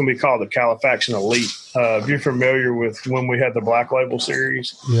 This is going to be called the Califaction Elite. If you're familiar with when we had the Black Label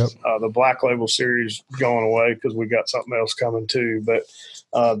series, yep. The Black Label series going away because we got something else coming too. But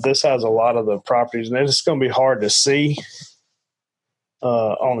this has a lot of the properties, and it's going to be hard to see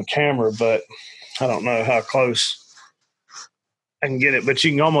on the camera, but I don't know how close I can get it. But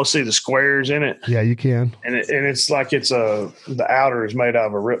you can almost see the squares in it. Yeah, you can. And it's like the outer is made out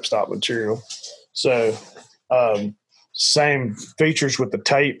of a ripstop material. So same features with the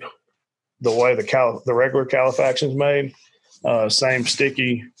tape, the way the regular Califaction is made. Same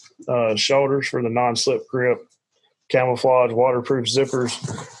sticky shoulders for the non-slip grip, camouflage, waterproof zippers.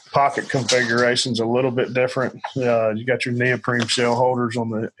 Pocket configuration's a little bit different. You got your neoprene shell holders on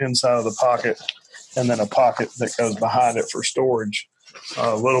the inside of the pocket, and then a pocket that goes behind it for storage.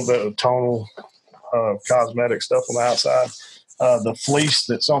 A little bit of tonal cosmetic stuff on the outside. The fleece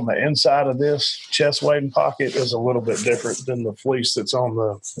that's on the inside of this chest wading pocket is a little bit different than the fleece that's on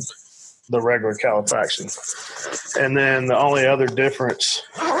the regular Califaction. And then the only other difference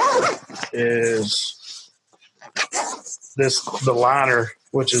is the liner,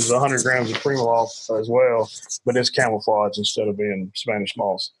 which is 100 grams of Primaloft as well, but it's camouflage instead of being Spanish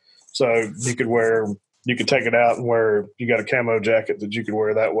moss. So you could take it out and wear, you got a camo jacket that you could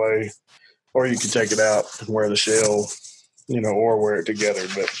wear that way, or you could take it out and wear the shell, or wear it together.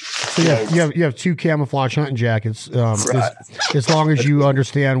 But so you have two camouflage hunting jackets. Right. As long as you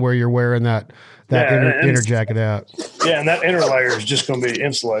understand where you're wearing that inner jacket out. Yeah, and that inner layer is just going to be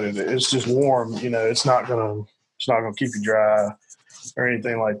insulated. It's just warm. It's not going to keep you dry or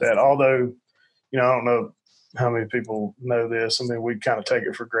anything like that. Although, I don't know how many people know this. I mean, we kind of take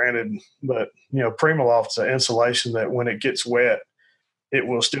it for granted, but Primaloft's an insulation that when it gets wet, it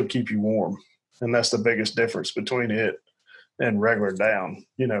will still keep you warm, and that's the biggest difference between it and regular down.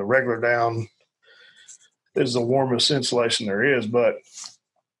 Regular down is the warmest insulation there is, but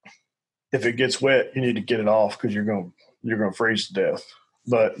if it gets wet, you need to get it off because you're going to freeze to death.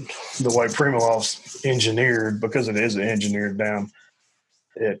 But the way Primaloft's engineered, because it is engineered down,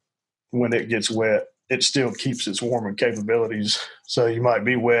 when it gets wet, it still keeps its warming capabilities. So you might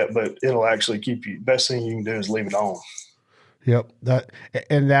be wet, but it'll actually keep you. Best thing you can do is leave it on. Yep.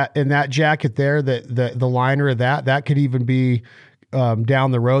 That jacket there, the liner of that could even be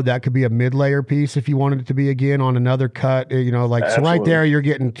down the road, that could be a mid-layer piece if you wanted it to be again on another cut. Like Absolutely. So right there, you're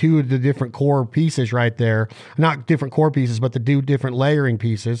getting two of the different core pieces right there. Not different core pieces, but the two different layering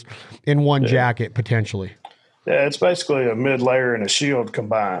pieces in one jacket potentially. Yeah, it's basically a mid-layer and a shield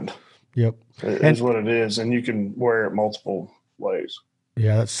combined. Yep. Is what it is, and you can wear it multiple ways.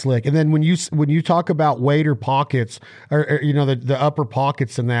 Yeah, that's slick. And then when you talk about wader pockets or the upper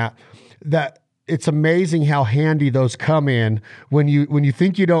pockets and that it's amazing how handy those come in when you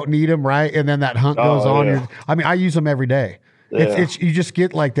think you don't need them, right? And then that hunt goes on. Yeah. I use them every day. Yeah. It's you just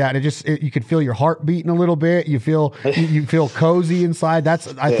get like that. You can feel your heart beating a little bit. You feel cozy inside. I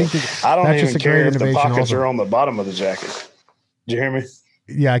think I don't that's even just a care great if the innovation pockets also. are on the bottom of the jacket. Did you hear me?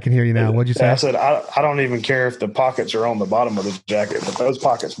 Yeah, I can hear you now. What'd you say? I said I don't even care if the pockets are on the bottom of the jacket, but those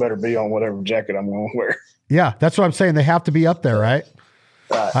pockets better be on whatever jacket I'm going to wear. Yeah, that's what I'm saying. They have to be up there, right?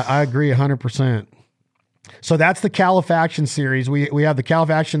 Right. I agree 100%. So that's the Califaction series. We have the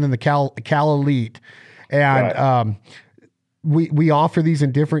Califaction and the Cal Elite, and right. We offer these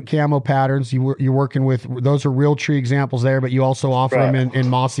in different camo patterns. You're working with those are real tree examples there, but you also offer right. them in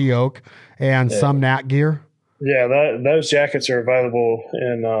mossy oak and some nat gear. Yeah, those jackets are available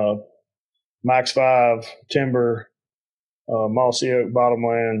in Max 5, Timber, Mossy Oak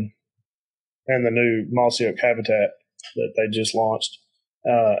Bottomland, and the new Mossy Oak Habitat that they just launched,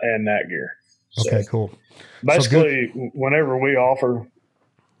 and Nat Gear. Okay, cool. Basically, whenever we offer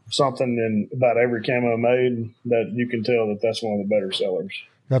something in about every camo made, that you can tell that's one of the better sellers.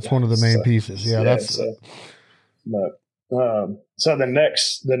 That's one of the main pieces. Yeah, So the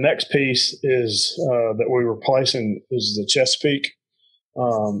next piece is that we were placing is the Chesapeake.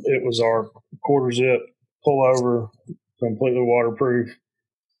 It was our quarter zip pullover, completely waterproof.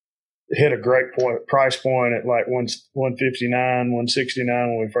 It hit a great price point at like $159, $169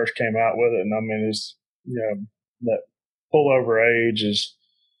 when we first came out with it. And I mean, it's that pullover age is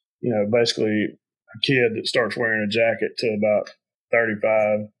basically a kid that starts wearing a jacket to about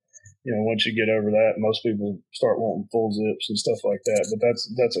 35. Once you get over that, most people start wanting full zips and stuff like that. But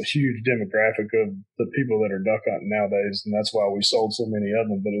that's a huge demographic of the people that are duck hunting nowadays, and that's why we sold so many of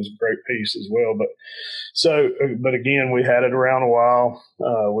them. But it was a great piece as well. But again, we had it around a while.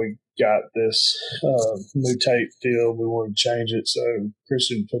 We got this new tape deal. We wanted to change it, so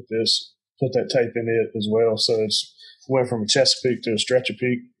Christian put that tape in it as well. So it's went from a Chesapeake to a Stretcher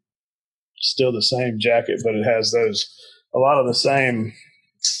Peak. Still the same jacket, but it has a lot of the same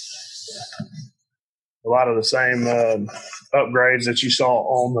upgrades that you saw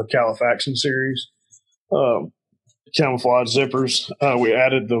on the Califaction series. Camouflage zippers. We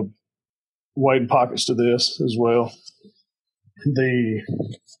added the weight pockets to this as well.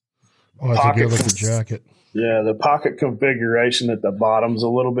 That's a good looking jacket. Yeah, the pocket configuration at the bottom's a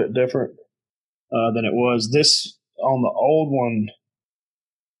little bit different than it was. This on the old one,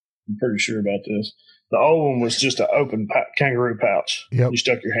 I'm pretty sure about this. The old one was just an open kangaroo pouch. Yep. You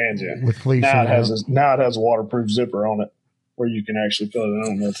stuck your hands in. With fleece. Now it has a waterproof zipper on it where you can actually fill it. I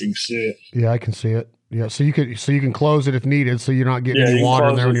don't know if you can see it. Yeah, I can see it. Yeah, so you can close it if needed, so you're not getting any water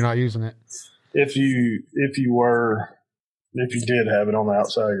in there when you're not using it. If you did have it on the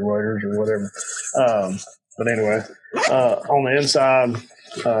outside of your waders or whatever. But anyway, on the inside,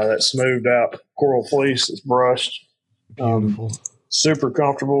 that smoothed out coral fleece is brushed. Beautiful. Super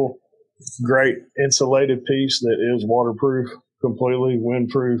comfortable. Great insulated piece that is waterproof, completely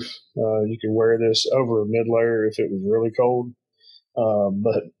windproof. You can wear this over a mid layer if it was really cold.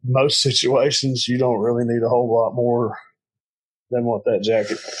 But most situations, you don't really need a whole lot more than what that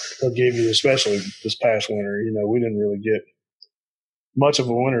jacket will give you, especially this past winter. We didn't really get much of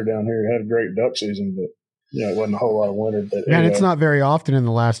a winter down here. It had a great duck season, but it wasn't a whole lot of winter. But man, it's not very often in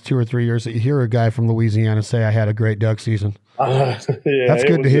the last 2 or 3 years that you hear a guy from Louisiana say, "I had a great duck season." That's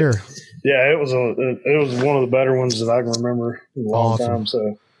good to hear. Yeah, it was one of the better ones that I can remmer in a long time.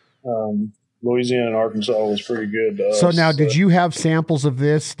 So Louisiana and Arkansas was pretty good to us. So now, did you have samples of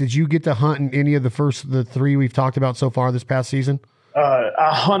this? Did you get to hunt in any of the three we've talked about so far this past season? I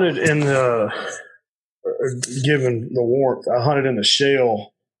hunted in given the warmth, I hunted in the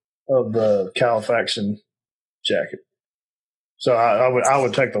shell of the Califaction jacket. So I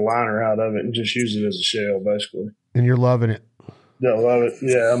would take the liner out of it and just use it as a shell, basically. And you're loving it. Yeah, I love it.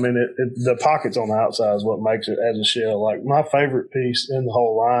 Yeah, I mean, the pockets on the outside is what makes it as a shell. Like my favorite piece in the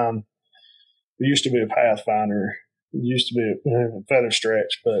whole line, it used to be a Pathfinder. It used to be a feather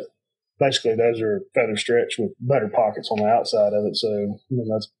stretch, but basically those are feather stretch with better pockets on the outside of it. So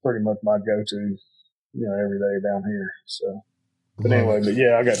that's pretty much my go-to, every day down here. So, but anyway,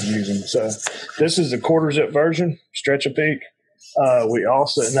 I got to use them. So this is the quarter zip version, Stretch a Peak. We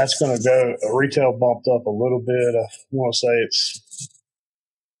also, and that's going to go a retail bumped up a little bit. I want to say it's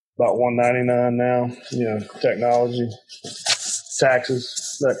about $199 now. You know, technology,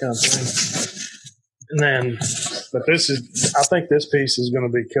 taxes, that kind of thing. And then, but I think this piece is going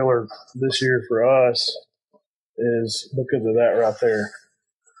to be killer this year for us, is because of that right there.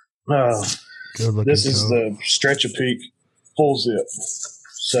 This is the Stretch-A-Peak full zip.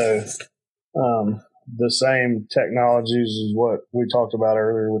 So, the same technologies as what we talked about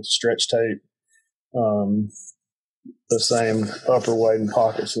earlier with the stretch tape, the same upper weight and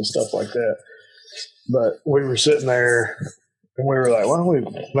pockets and stuff like that. But we were sitting there and we were like, why don't we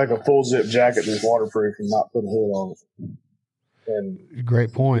make a full zip jacket that's waterproof and not put a hood on it? And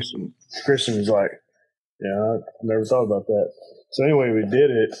great point. Christian was like, yeah, I never thought about that. So anyway, we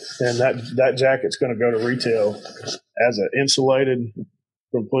did it, and that jacket's going to go to retail as an insulated,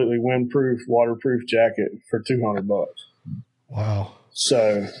 completely windproof, waterproof jacket for $200. Wow.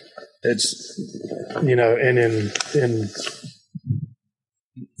 So it's, you know, and in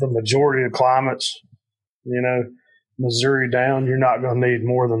the majority of climates, you know, Missouri down, you're not going to need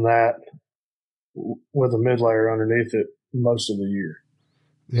more than that with a mid layer underneath it most of the year.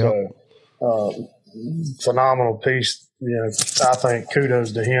 Yep. So, phenomenal piece. You know, I think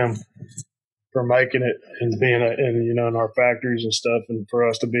kudos to him for making it and being in our factories and stuff, and for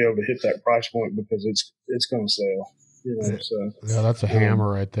us to be able to hit that price point because it's going to sell. You know, so yeah, that's a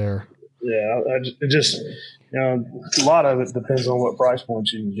hammer right there. Yeah, it just a lot of it depends on what price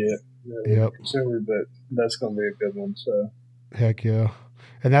points you can get. Yep. Consumer, but that's going to be a good one. So heck yeah,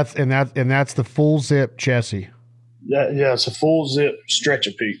 and that's the full zip Chessie. Yeah, it's a full zip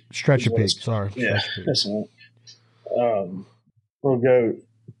Stretch-A-Peak. Stretch-A-Peak, sorry. Yeah, that's one. We'll go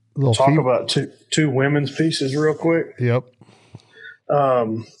talk about two women's pieces real quick. Yep.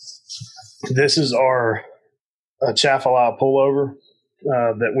 This is our Chaffalai pullover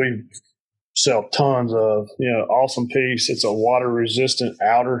that we sell tons of. You know, awesome piece. It's a water-resistant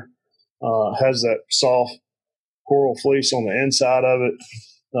outer. Has that soft coral fleece on the inside of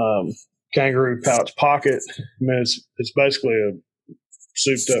it. Kangaroo pouch pocket. I mean, it's basically a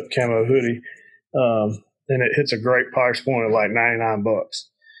souped-up camo hoodie. And it hits a great price point of like $99.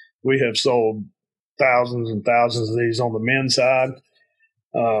 We have sold thousands and thousands of these on the men's side.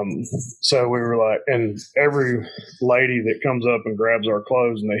 So we were like, and every lady that comes up and grabs our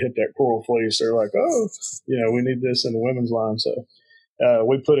clothes and they hit that coral fleece, they're like, oh, you know, we need this in the women's line. So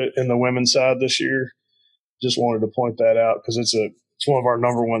we put it in the women's side this year. Just wanted to point that out because it's one of our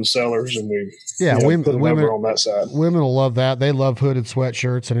number one sellers, and we women on that side. Women will love that. They love hooded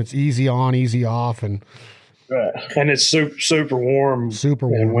sweatshirts, and it's easy on, easy off, and it's super warm, and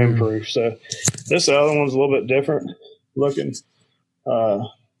windproof. So this other one's a little bit different looking. I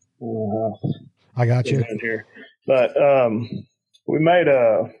got you in here, but we made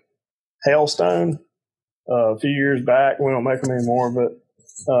a hailstone a few years back. We don't make them anymore, but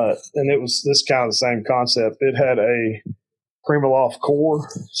and it was this kind of the same concept. It had a Primaloft core,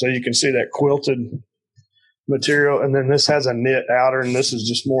 so you can see that quilted material, and then this has a knit outer, and this is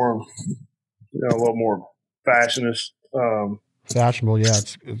just more, a little more fashionist. Fashionable, yeah.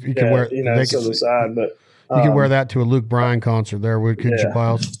 You can wear, the side, but you can wear that to a Luke Bryan concert. There, couldn't you,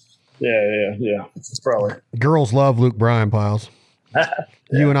 Pyles? Yeah. It's probably girls love Luke Bryan, Pyles.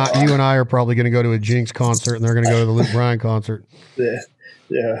 You and I are probably going to go to a Jinx concert, and they're going to go to the Luke Bryan concert.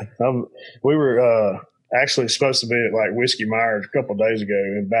 Yeah. We were actually supposed to be at like Whiskey Myers a couple of days ago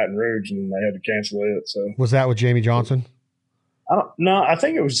in Baton Rouge, and they had to cancel it. So was that with Jamie Johnson? I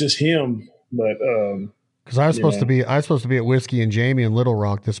think it was just him, but because I was supposed to be at Whiskey and Jamie in Little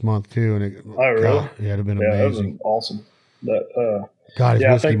Rock this month too, and really? God, it'd have been amazing. That was awesome. But God,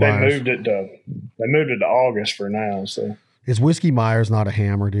 I think they moved it to August for now. So is Whiskey Myers not a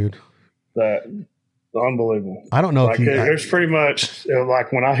hammer, dude? That unbelievable. I don't know if there's pretty much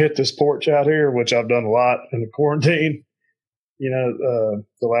like when I hit this porch out here, which I've done a lot in the quarantine, the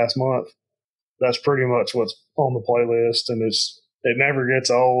last month, that's pretty much what's on the playlist, and it never gets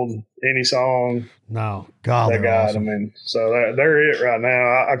old. Any song, no, God, they got. Awesome. I mean, so they're it right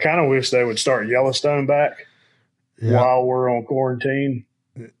now. I kind of wish they would start Yellowstone back while we're on quarantine,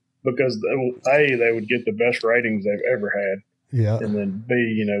 because they would get the best ratings they've ever had. Yeah, and then B,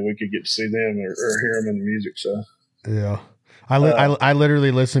 we could get to see them or hear them in the music. So yeah, I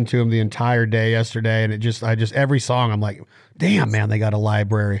literally listened to them the entire day yesterday, and I just every song I'm like, damn man, they got a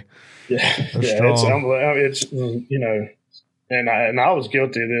library. Yeah, it's and I was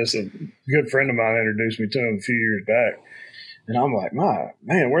guilty of this. A good friend of mine introduced me to them a few years back, and I'm like,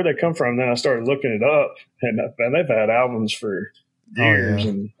 man, where'd they come from? And then I started looking it up, and they've had albums for years,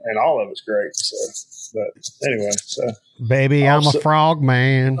 and all of it's great. So. But anyway, baby, I'm a frog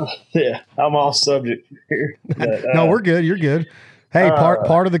man. Yeah, I'm off subject here. But, no, we're good. You're good. Hey,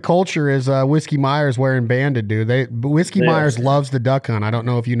 part of the culture is Whiskey Myers wearing banded, dude. Whiskey Myers loves the duck hunt. I don't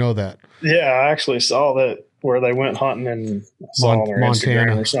know if you know that. Yeah, I actually saw that where they went hunting in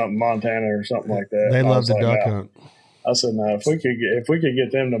Montana or something, Montana or something like that. They love the duck hunt. I said, no, if we could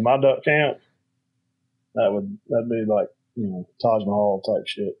get them to my duck camp, that'd be like, you know, Taj Mahal type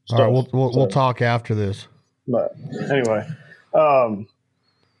shit. All right, we'll talk after this. But anyway,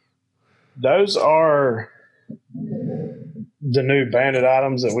 those are the new banded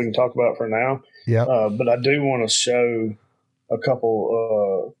items that we can talk about for now. Yeah. But I do want to show a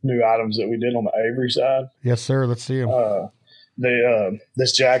couple new items that we did on the Avery side. Yes, sir. Let's see them.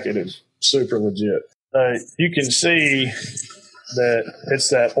 This jacket is super legit. You can see that it's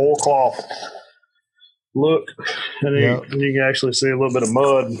that oilcloth look, and you can actually see a little bit of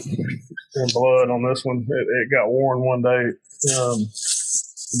mud and blood on this one. It got worn one day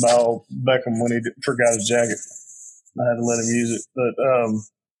by old Beckham when he forgot his jacket. I had to let him use it, but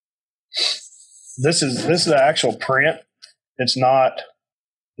this is the actual print. It's not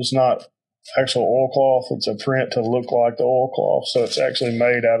actual oilcloth. It's a print to look like the oilcloth, so it's actually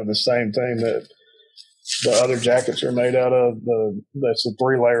made out of the same thing that the other jackets are made out of. That's a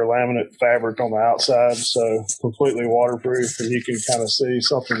 3-layer laminate fabric on the outside, so completely waterproof, and you can kind of see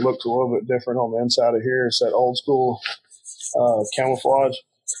something looks a little bit different on the inside of here. It's that old school camouflage.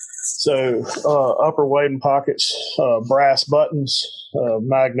 So upper wading pockets, brass buttons,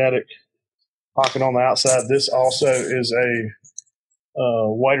 magnetic pocket on the outside. This also is a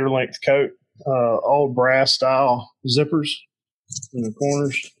wider length coat, old brass style zippers in the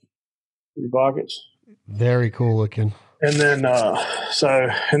corners of your pockets. Very cool looking. And then,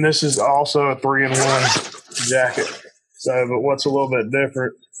 and this is also a 3-in-1 jacket. So, but what's a little bit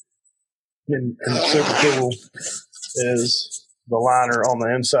different and super cool is the liner on the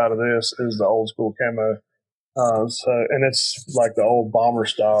inside of this is the old school camo. And it's like the old bomber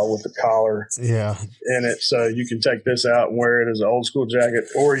style with the collar in it. So you can take this out and wear it as an old school jacket,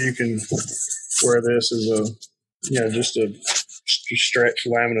 or you can wear this as just a stretch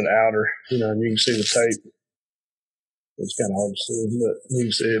laminate outer, and you can see the tape. It's kind of hard to see, but you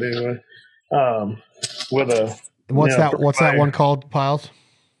can see it anyway. What's that one called, Pyles?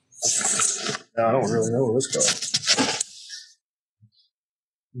 I don't really know what it's called.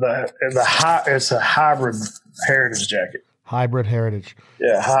 It's a hybrid heritage jacket. Hybrid heritage.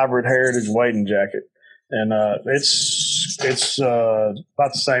 Yeah, hybrid heritage wading jacket, and it's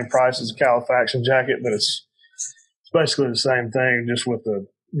about the same price as a Califaxon jacket, but it's basically the same thing, just with the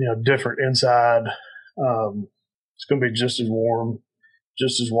different inside. It's going to be just as warm,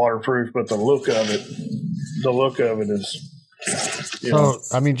 just as waterproof, but the look of it is.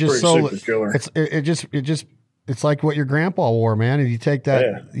 Super killer. It's like what your grandpa wore, man. And you take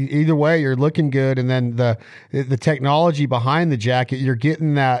that either way, you're looking good. And then the technology behind the jacket, you're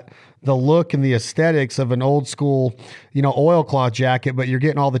getting the look and the aesthetics of an old school, oilcloth jacket, but you're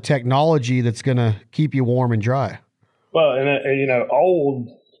getting all the technology that's going to keep you warm and dry. Well, and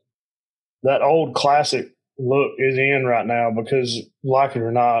that old classic look is in right now because, like it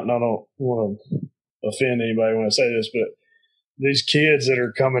or not, and I don't want to offend anybody when I say this, but these kids that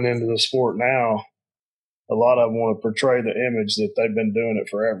are coming into the sport now, a lot of them want to portray the image that they've been doing it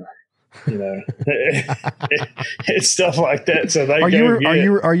forever. It's stuff like that. So they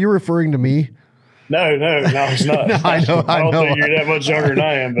are you referring to me? No, it's not. No, I know. I don't think you're that much younger than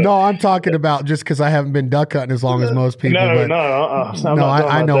I am. But. No, I'm talking about just because I haven't been duck hunting as long as most people. I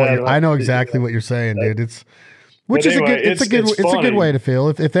know exactly what you're saying, dude. It's a good way to feel.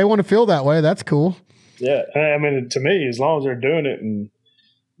 If they want to feel that way, that's cool. Yeah, I mean, to me, as long as they're doing it and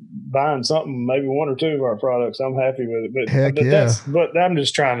buying something, maybe one or two of our products, I'm happy with it. But I'm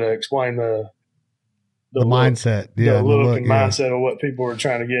just trying to explain the mindset, the look and mindset of what people are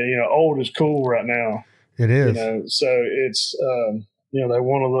trying to get. Old is cool right now. It is. So it's they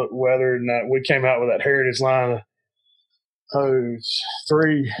want to look weathered, and we came out with that heritage line. 3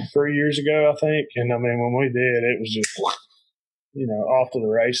 years ago, I think, and I mean when we did, it was just off to the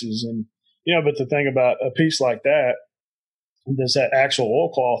races, and but the thing about a piece like that. There's that actual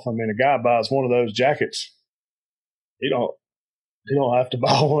oilcloth. I mean, a guy buys one of those jackets, he don't have to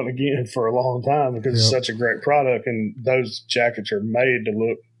buy one again for a long time because it's such a great product, and those jackets are made to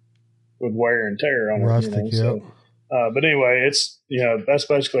look with wear and tear on rustic, it. So, but anyway, it's that's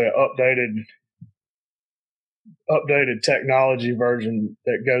basically an updated technology version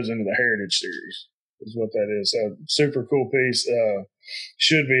that goes into the Heritage series. Is what that is. So super cool piece.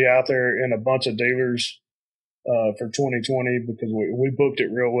 Should be out there in a bunch of dealers. For 2020 because we booked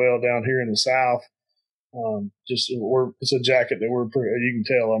it real well down here in the South. It's a jacket that you can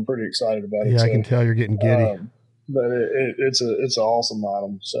tell I'm pretty excited about it. Yeah, I can tell you're getting giddy. but it's an awesome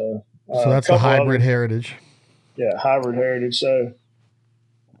item. So that's the hybrid heritage. Yeah, hybrid heritage. So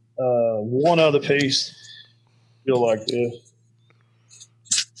one other piece you'll like this,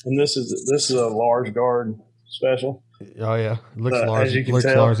 and this is a large guard special. Oh yeah, it looks large. As you can looks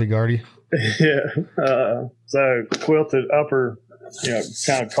tell, largely guardy. Yeah. So quilted upper,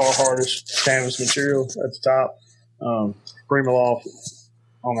 kind of Carharttish canvas material at the top, Creamaloft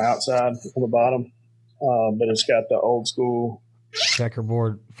on the outside, on the bottom, but it's got the old school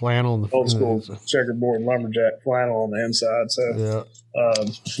checkerboard flannel and the checkerboard lumberjack flannel on the inside. So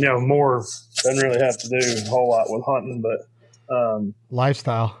yeah, more doesn't really have to do a whole lot with hunting, but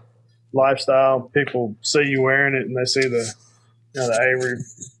lifestyle. People see you wearing it and they see the Avery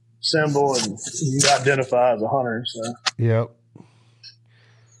symbol and you identify as a hunter. So yep,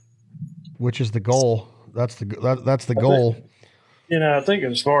 which is the goal. That's the goal. I think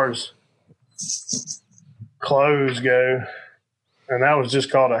as far as clothes go, and that was just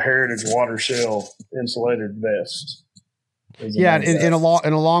called a Heritage Water Shell insulated vest. Yeah, and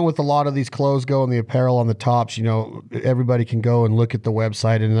along with a lot of these clothes go and the apparel on the tops, everybody can go and look at the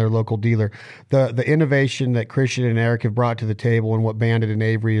website and their local dealer. The innovation that Christian and Eric have brought to the table and what Bandit and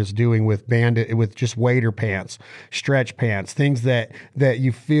Avery is doing with just wader pants, stretch pants, things that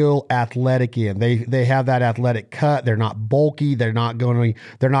you feel athletic in. They have that athletic cut. They're not bulky. They're not going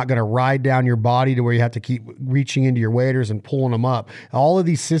to ride down your body to where you have to keep reaching into your waders and pulling them up. All of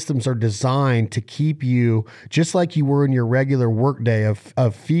these systems are designed to keep you just like you were in your regular workday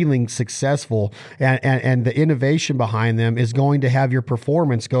of feeling successful, and the innovation behind them is going to have your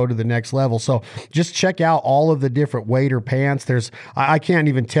performance go to the next level. So just check out all of the different wader pants. I can't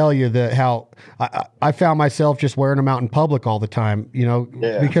even tell you how I found myself just wearing them out in public all the time,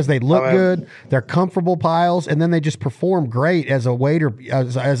 because they look good, they're comfortable Pyles, and then they just perform great as a wader,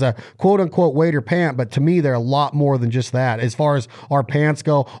 as a quote unquote wader pant. But to me, they're a lot more than just that. As far as our pants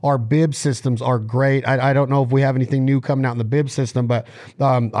go, our bib systems are great. I don't know if we have anything new coming out in the bib system, but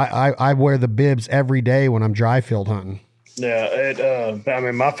I wear the bibs every day when I'm dry field hunting. Yeah,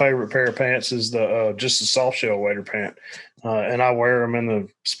 my favorite pair of pants is just the soft shell wader pant, and I wear them in the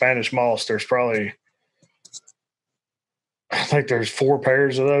Spanish moss. There's probably, I think there's 4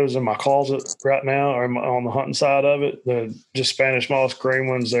 pairs of those in my closet right now, or on the hunting side of it. The just Spanish moss green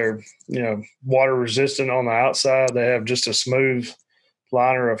ones. They're water resistant on the outside. They have just a smooth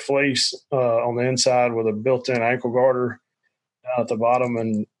liner of fleece on the inside with a built-in ankle garter down at the bottom,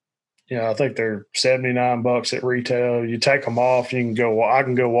 and I think they're $79 at retail. You take them off, I can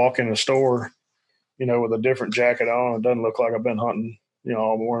go walk in the store, with a different jacket on. It doesn't look like I've been hunting,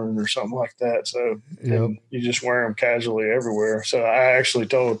 all morning or something like that. So you just wear them casually everywhere. So I actually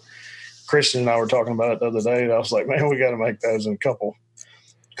told Christian and I were talking about it the other day. I was like, man, we got to make those in a couple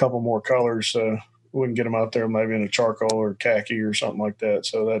more colors. So we can get them out there maybe in a charcoal or khaki or something like that.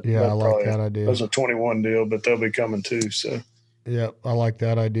 So I like that idea. That's a 21 deal, but they'll be coming too. So. Yeah, I like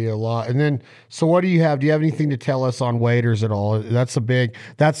that idea a lot. And then, so what do you have? Do you have anything to tell us on waders at all? That's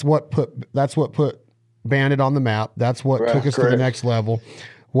what put Bandit on the map. That's what took us to the next level.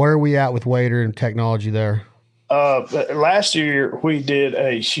 Where are we at with wader and technology there? Last year we did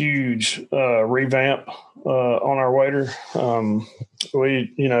a huge revamp on our wader.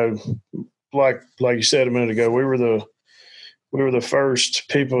 We, like you said a minute ago, we were the first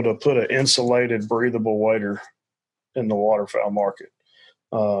people to put an insulated, breathable wader in the waterfowl market.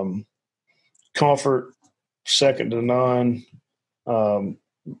 Comfort, second to none.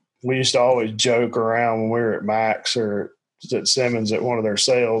 We used to always joke around when we were at Max or at Simmons at one of their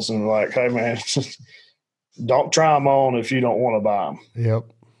sales and like, hey man, don't try them on if you don't want to buy them.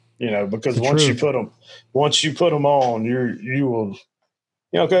 Yep. Because once you put them on, you will,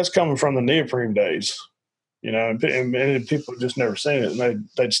 because that's coming from the neoprene days, and people just never seen it, and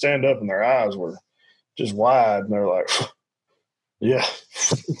they'd stand up and their eyes were just wide, and they're like, yeah,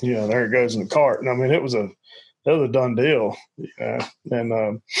 there it goes in the cart. And I mean, it was a done deal,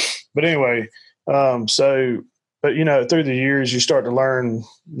 and but anyway, but through the years you start to learn,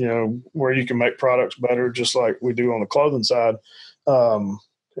 where you can make products better, just like we do on the clothing side.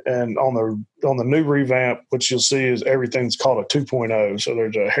 And on the new revamp, what you'll see is everything's called a 2.0. So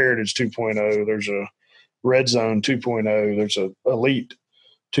there's a Heritage 2.0, there's a Red Zone 2.0, there's a Elite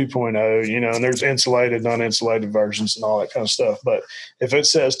 2.0, and there's insulated, non-insulated versions and all that kind of stuff. But if it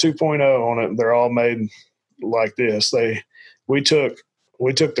says 2.0 on it, they're all made like this. We took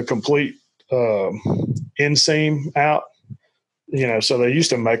the complete inseam out, so they used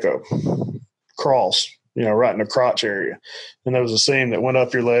to make a cross, right in the crotch area. And there was a seam that went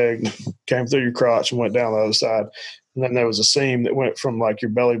up your leg, came through your crotch and went down the other side. And then there was a seam that went from like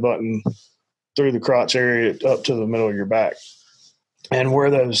your belly button through the crotch area up to the middle of your back. And where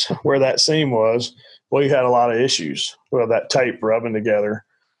that seam was, well, you had a lot of issues with that tape rubbing together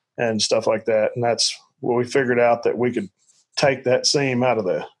and stuff like that. And that's what we figured out, that we could take that seam out of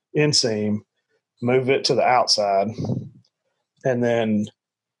the inseam, move it to the outside. And then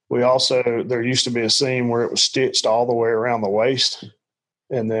there used to be a seam where it was stitched all the way around the waist.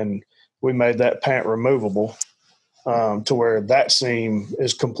 And then we made that pant removable to where that seam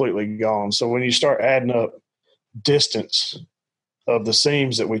is completely gone. So when you start adding up distance of the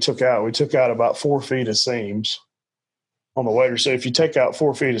seams that we took out about 4 feet of seams on the wader. So if you take out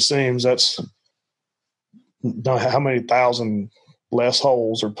 4 feet of seams, that's how many thousand less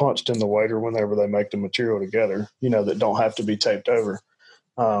holes are punched in the wader whenever they make the material together, that don't have to be taped over.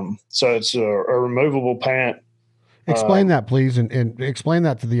 So it's a removable pant. Explain that, please, and explain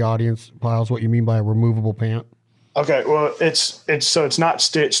that to the audience, Pyles, what you mean by a removable pant. Okay, well, it's not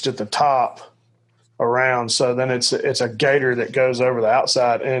stitched at the top around, so then it's a gaiter that goes over the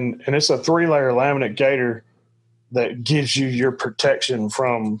outside, and it's a 3-layer laminate gaiter that gives you your protection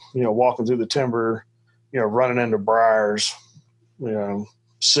from walking through the timber, running into briars,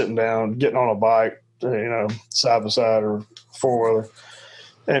 sitting down, getting on a bike, side by side or 4-wheeler,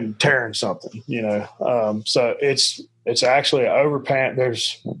 and tearing something. So it's actually an overpant.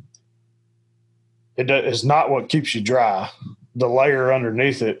 It's not what keeps you dry. The layer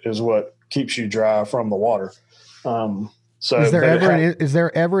underneath it is what keeps you dry from the water. So is there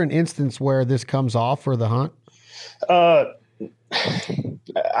ever an instance where this comes off for the hunt? I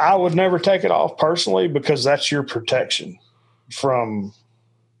would never take it off personally, because that's your protection from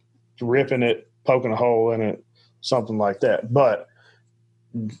ripping it, poking a hole in it, something like that. But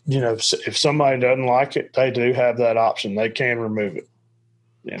if somebody doesn't like it, they do have that option. They can remove it.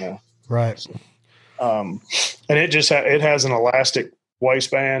 Right. And it has an elastic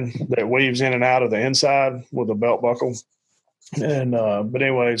waistband that weaves in and out of the inside with a belt buckle. And, but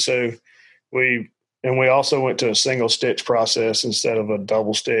anyway, so we also went to a single stitch process instead of a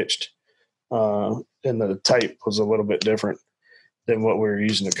double stitched. And the tape was a little bit different than what we were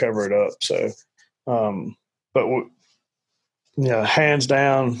using to cover it up. So, hands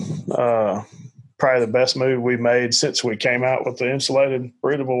down, probably the best move we made since we came out with the insulated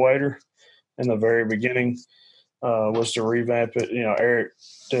breathable wader in the very beginning, was to revamp it. Eric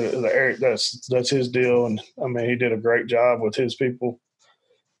that's his deal. And I mean, he did a great job with his people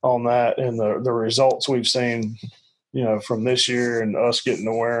on that, and the results we've seen, from this year and us getting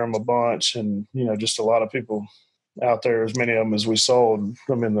to wear them a bunch, and, just a lot of people out there, as many of them as we sold.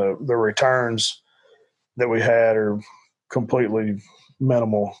 I mean, the returns that we had are completely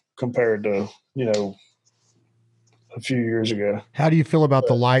minimal compared to, a few years ago. How do you feel about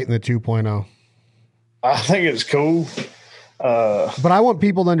the light in the 2.0? I think it's cool. But I want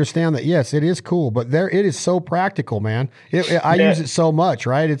people to understand that, yes, it is cool, but it is so practical, man. I use it so much,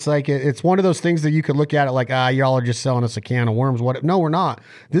 right? It's like, it's one of those things that you could look at it like, y'all are just selling us a can of worms. No, we're not.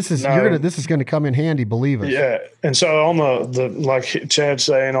 This is going to come in handy. Believe us. Yeah. And so on the like Chad's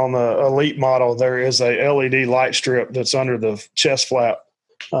saying, on the Elite model, there is a LED light strip that's under the chest flap,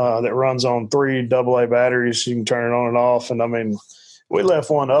 that runs on 3 AA batteries. You can turn it on and off. And I mean, we left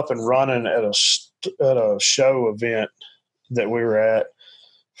one up and running at a show event that we were at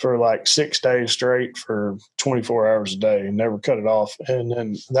for like 6 days straight for 24 hours a day, and never cut it off. And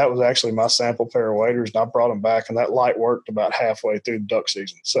then that was actually my sample pair of waders, and I brought them back, and that light worked about halfway through duck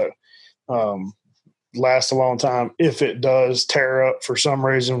season. So, lasts a long time. If it does tear up for some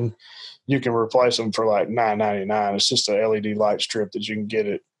reason, you can replace them for like $9.99. It's just a LED light strip that you can get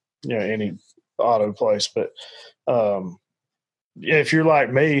at any auto place. But if you're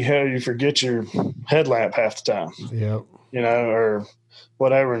like me, hell, you forget your headlamp half the time. Yep. Or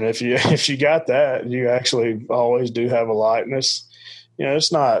whatever. And if you got that, you actually always do have a light. And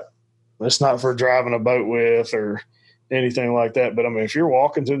it's not for driving a boat with or anything like that. But I mean, if you're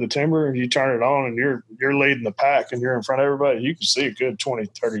walking through the timber and you turn it on and you're leading the pack and you're in front of everybody, you can see a good 20,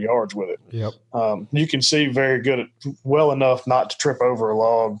 30 yards with it. Yep. You can see very good, well enough not to trip over a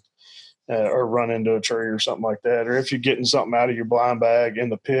log or run into a tree or something like that. Or if you're getting something out of your blind bag in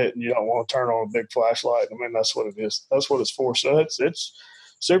the pit and you don't want to turn on a big flashlight, I mean, that's what it is. That's what it's for. So it's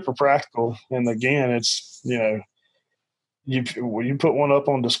super practical. And again, it's, you put one up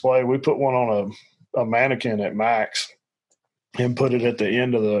on display. We put one on a mannequin at Max and put it at the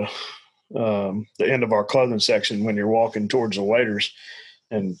end of the end of our clothing section when you're walking towards the waders.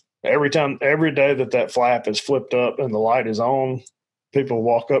 And every day that flap is flipped up and the light is on, people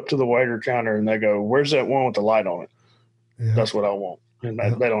walk up to the wader counter and they go, "Where's that one with the light on it?" Yeah. That's what I want. And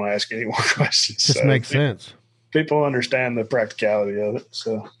they don't ask any more questions. Just makes sense. People understand the practicality of it.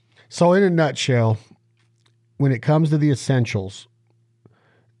 So So in a nutshell, when it comes to the essentials,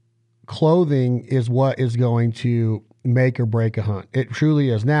 clothing is what is going to make or break a hunt. It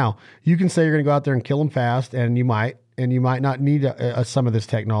truly is. Now, you can say you're going to go out there and kill them fast, and you might not need some of this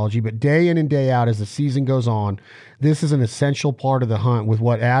technology, but day in and day out as the season goes on, this is an essential part of the hunt. With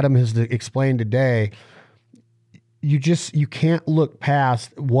what Adam has explained today, you can't look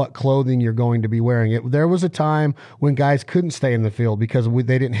past what clothing you're going to be wearing. There was a time when guys couldn't stay in the field because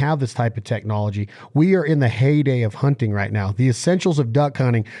they didn't have this type of technology. We are in the heyday of hunting right now. The essentials of duck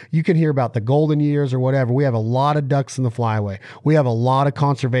hunting, you can hear about the golden years or whatever. We have a lot of ducks in the flyway. We have a lot of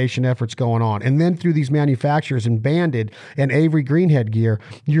conservation efforts going on. And then through these manufacturers and Banded and Avery Greenhead gear,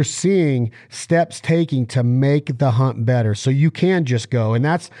 you're seeing steps taking to make the hunt better. So you can just go. And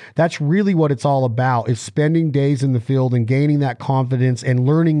that's really what it's all about, is spending days in the field and gaining that confidence and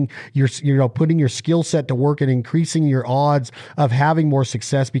learning putting your skill set to work and increasing your odds of having more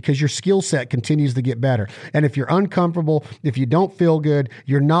success, because your skill set continues to get better. And if you're uncomfortable, if you don't feel good,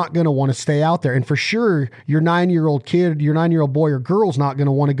 you're not going to want to stay out there. And for sure, your 9-year-old kid, your 9-year-old boy or girl's not going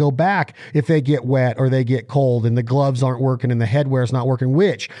to want to go back if they get wet or they get cold and the gloves aren't working and the headwear's not working,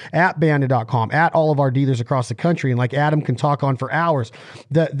 which at banded.com, at all of our dealers across the country, and like Adam can talk on for hours,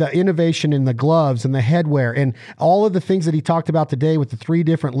 the innovation in the gloves and the headwear and all of the things that he talked about today with the 3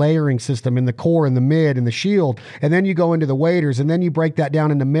 different layering system in the core and the mid and the shield. And then you go into the waders, and then you break that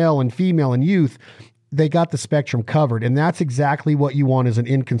down into male and female and youth. They got the spectrum covered. And that's exactly what you want as an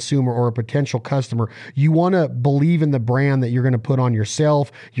end consumer or a potential customer. You want to believe in the brand that you're going to put on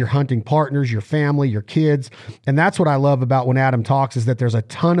yourself, your hunting partners, your family, your kids. And that's what I love about when Adam talks, is that there's a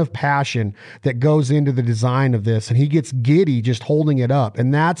ton of passion that goes into the design of this. And he gets giddy just holding it up.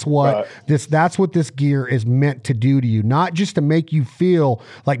 And that's what that's what this gear is meant to do to you. Not just to make you feel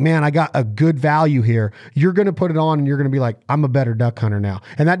like, man, I got a good value here. You're going to put it on and you're going to be like, I'm a better duck hunter now.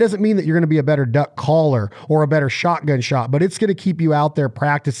 And that doesn't mean that you're going to be a better duck caller or a better shotgun shot, but it's going to keep you out there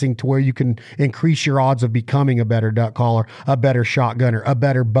practicing to where you can increase your odds of becoming a better duck caller, a better shotgunner, a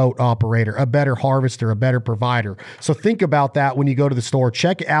better boat operator, a better harvester, a better provider. So think about that when you go to the store.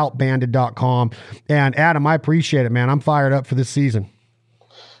 Check out banded.com. And Adam, I appreciate it, man. I'm fired up for this season.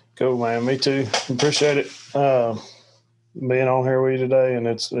 Cool, man. Me too. Appreciate it. Being on here with you today, and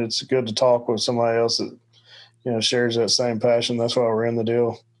it's good to talk with somebody else that shares that same passion. That's why we're in the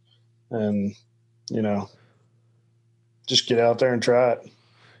deal. And just get out there and try it.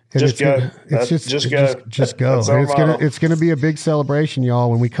 Just go. Just go. And it's gonna be a big celebration, y'all,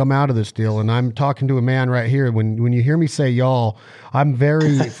 when we come out of this deal. And I'm talking to a man right here. When you hear me say y'all, I'm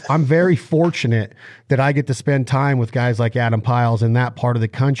very fortunate that I get to spend time with guys like Adam Pyles in that part of the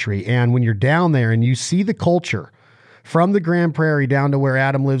country. And when you're down there and you see the culture from the Grand Prairie down to where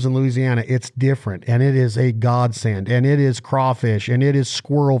Adam lives in Louisiana, it's different. And it is a godsend. And it is crawfish. And it is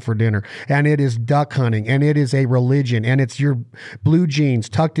squirrel for dinner. And it is duck hunting. And it is a religion. And it's your blue jeans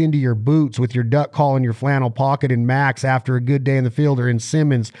tucked into your boots with your duck call in your flannel pocket in Max after a good day in the field, or in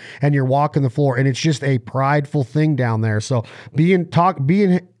Simmons, and you're walking the floor. And it's just a prideful thing down there. So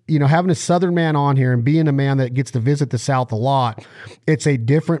having a Southern man on here and being a man that gets to visit the South a lot, it's a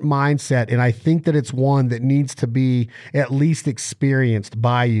different mindset. And I think that it's one that needs to be at least experienced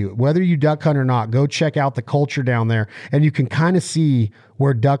by you. Whether you duck hunt or not, go check out the culture down there, and you can kind of see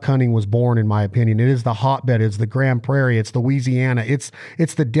where duck hunting was born, in my opinion. It is the hotbed. It's the Grand Prairie. It's Louisiana. It's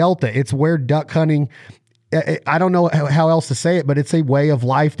the Delta. It's where duck hunting, I don't know how else to say it, but it's a way of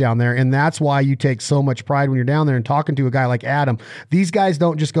life down there. And that's why you take so much pride when you're down there and talking to a guy like Adam. These guys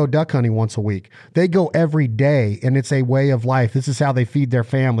don't just go duck hunting once a week. They go every day, and it's a way of life. This is how they feed their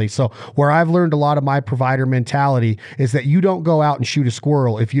family. So where I've learned a lot of my provider mentality is that you don't go out and shoot a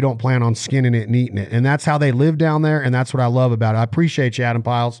squirrel if you don't plan on skinning it and eating it. And that's how they live down there. And that's what I love about it. I appreciate you, Adam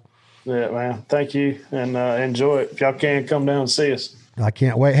Pyles. Yeah, man. Thank you. And enjoy it. If y'all can, come down and see us. I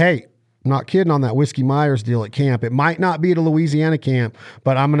can't wait. Hey, I'm not kidding on that Whiskey Myers deal at camp. It might not be at a Louisiana camp,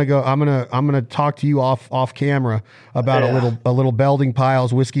 but I'm gonna talk to you off camera about a little Belding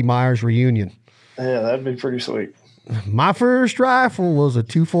Pyles Whiskey Myers reunion. Yeah, that'd be pretty sweet. My first rifle was a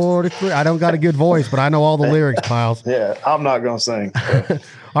 243. I don't got a good voice, but I know all the lyrics, Pyles. Yeah, I'm not gonna sing.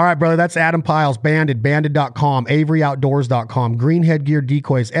 All right, brother. That's Adam Pyles, banded.com, averyoutdoors.com, Greenhead Gear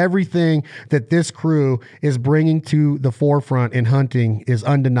Decoys. Everything that this crew is bringing to the forefront in hunting is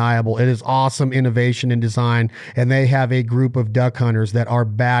undeniable. It is awesome innovation and design, and they have a group of duck hunters that are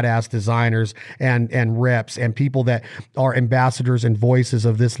badass designers and reps and people that are ambassadors and voices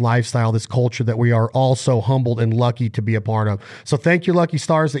of this lifestyle, this culture that we are all so humbled and lucky to be a part of. So thank your lucky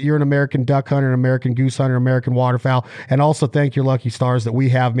stars that you're an American duck hunter, an American goose hunter, American waterfowl, and also thank your lucky stars that we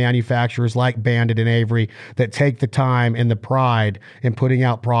have have manufacturers like Bandit and Avery that take the time and the pride in putting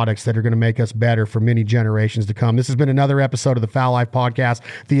out products that are going to make us better for many generations to come. This has been another episode of the Fowl Life Podcast,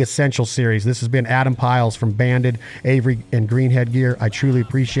 the Essential Series. This has been Adam Pyles from Bandit, Avery, and Greenhead Gear. I truly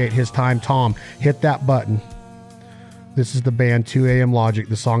appreciate his time. Tom, hit that button. This is the band 2 AM Logic.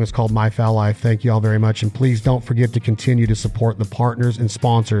 The song is called My Fowl Life. Thank you all very much. And please don't forget to continue to support the partners and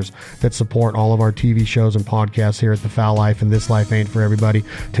sponsors that support all of our TV shows and podcasts here at the Fowl Life. And This Life Ain't For Everybody.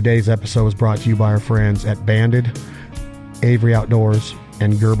 Today's episode was brought to you by our friends at Banded, Avery Outdoors,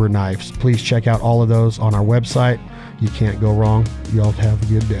 and Gerber Knives. Please check out all of those on our website. You can't go wrong. You all have a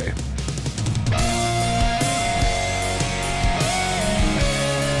good day.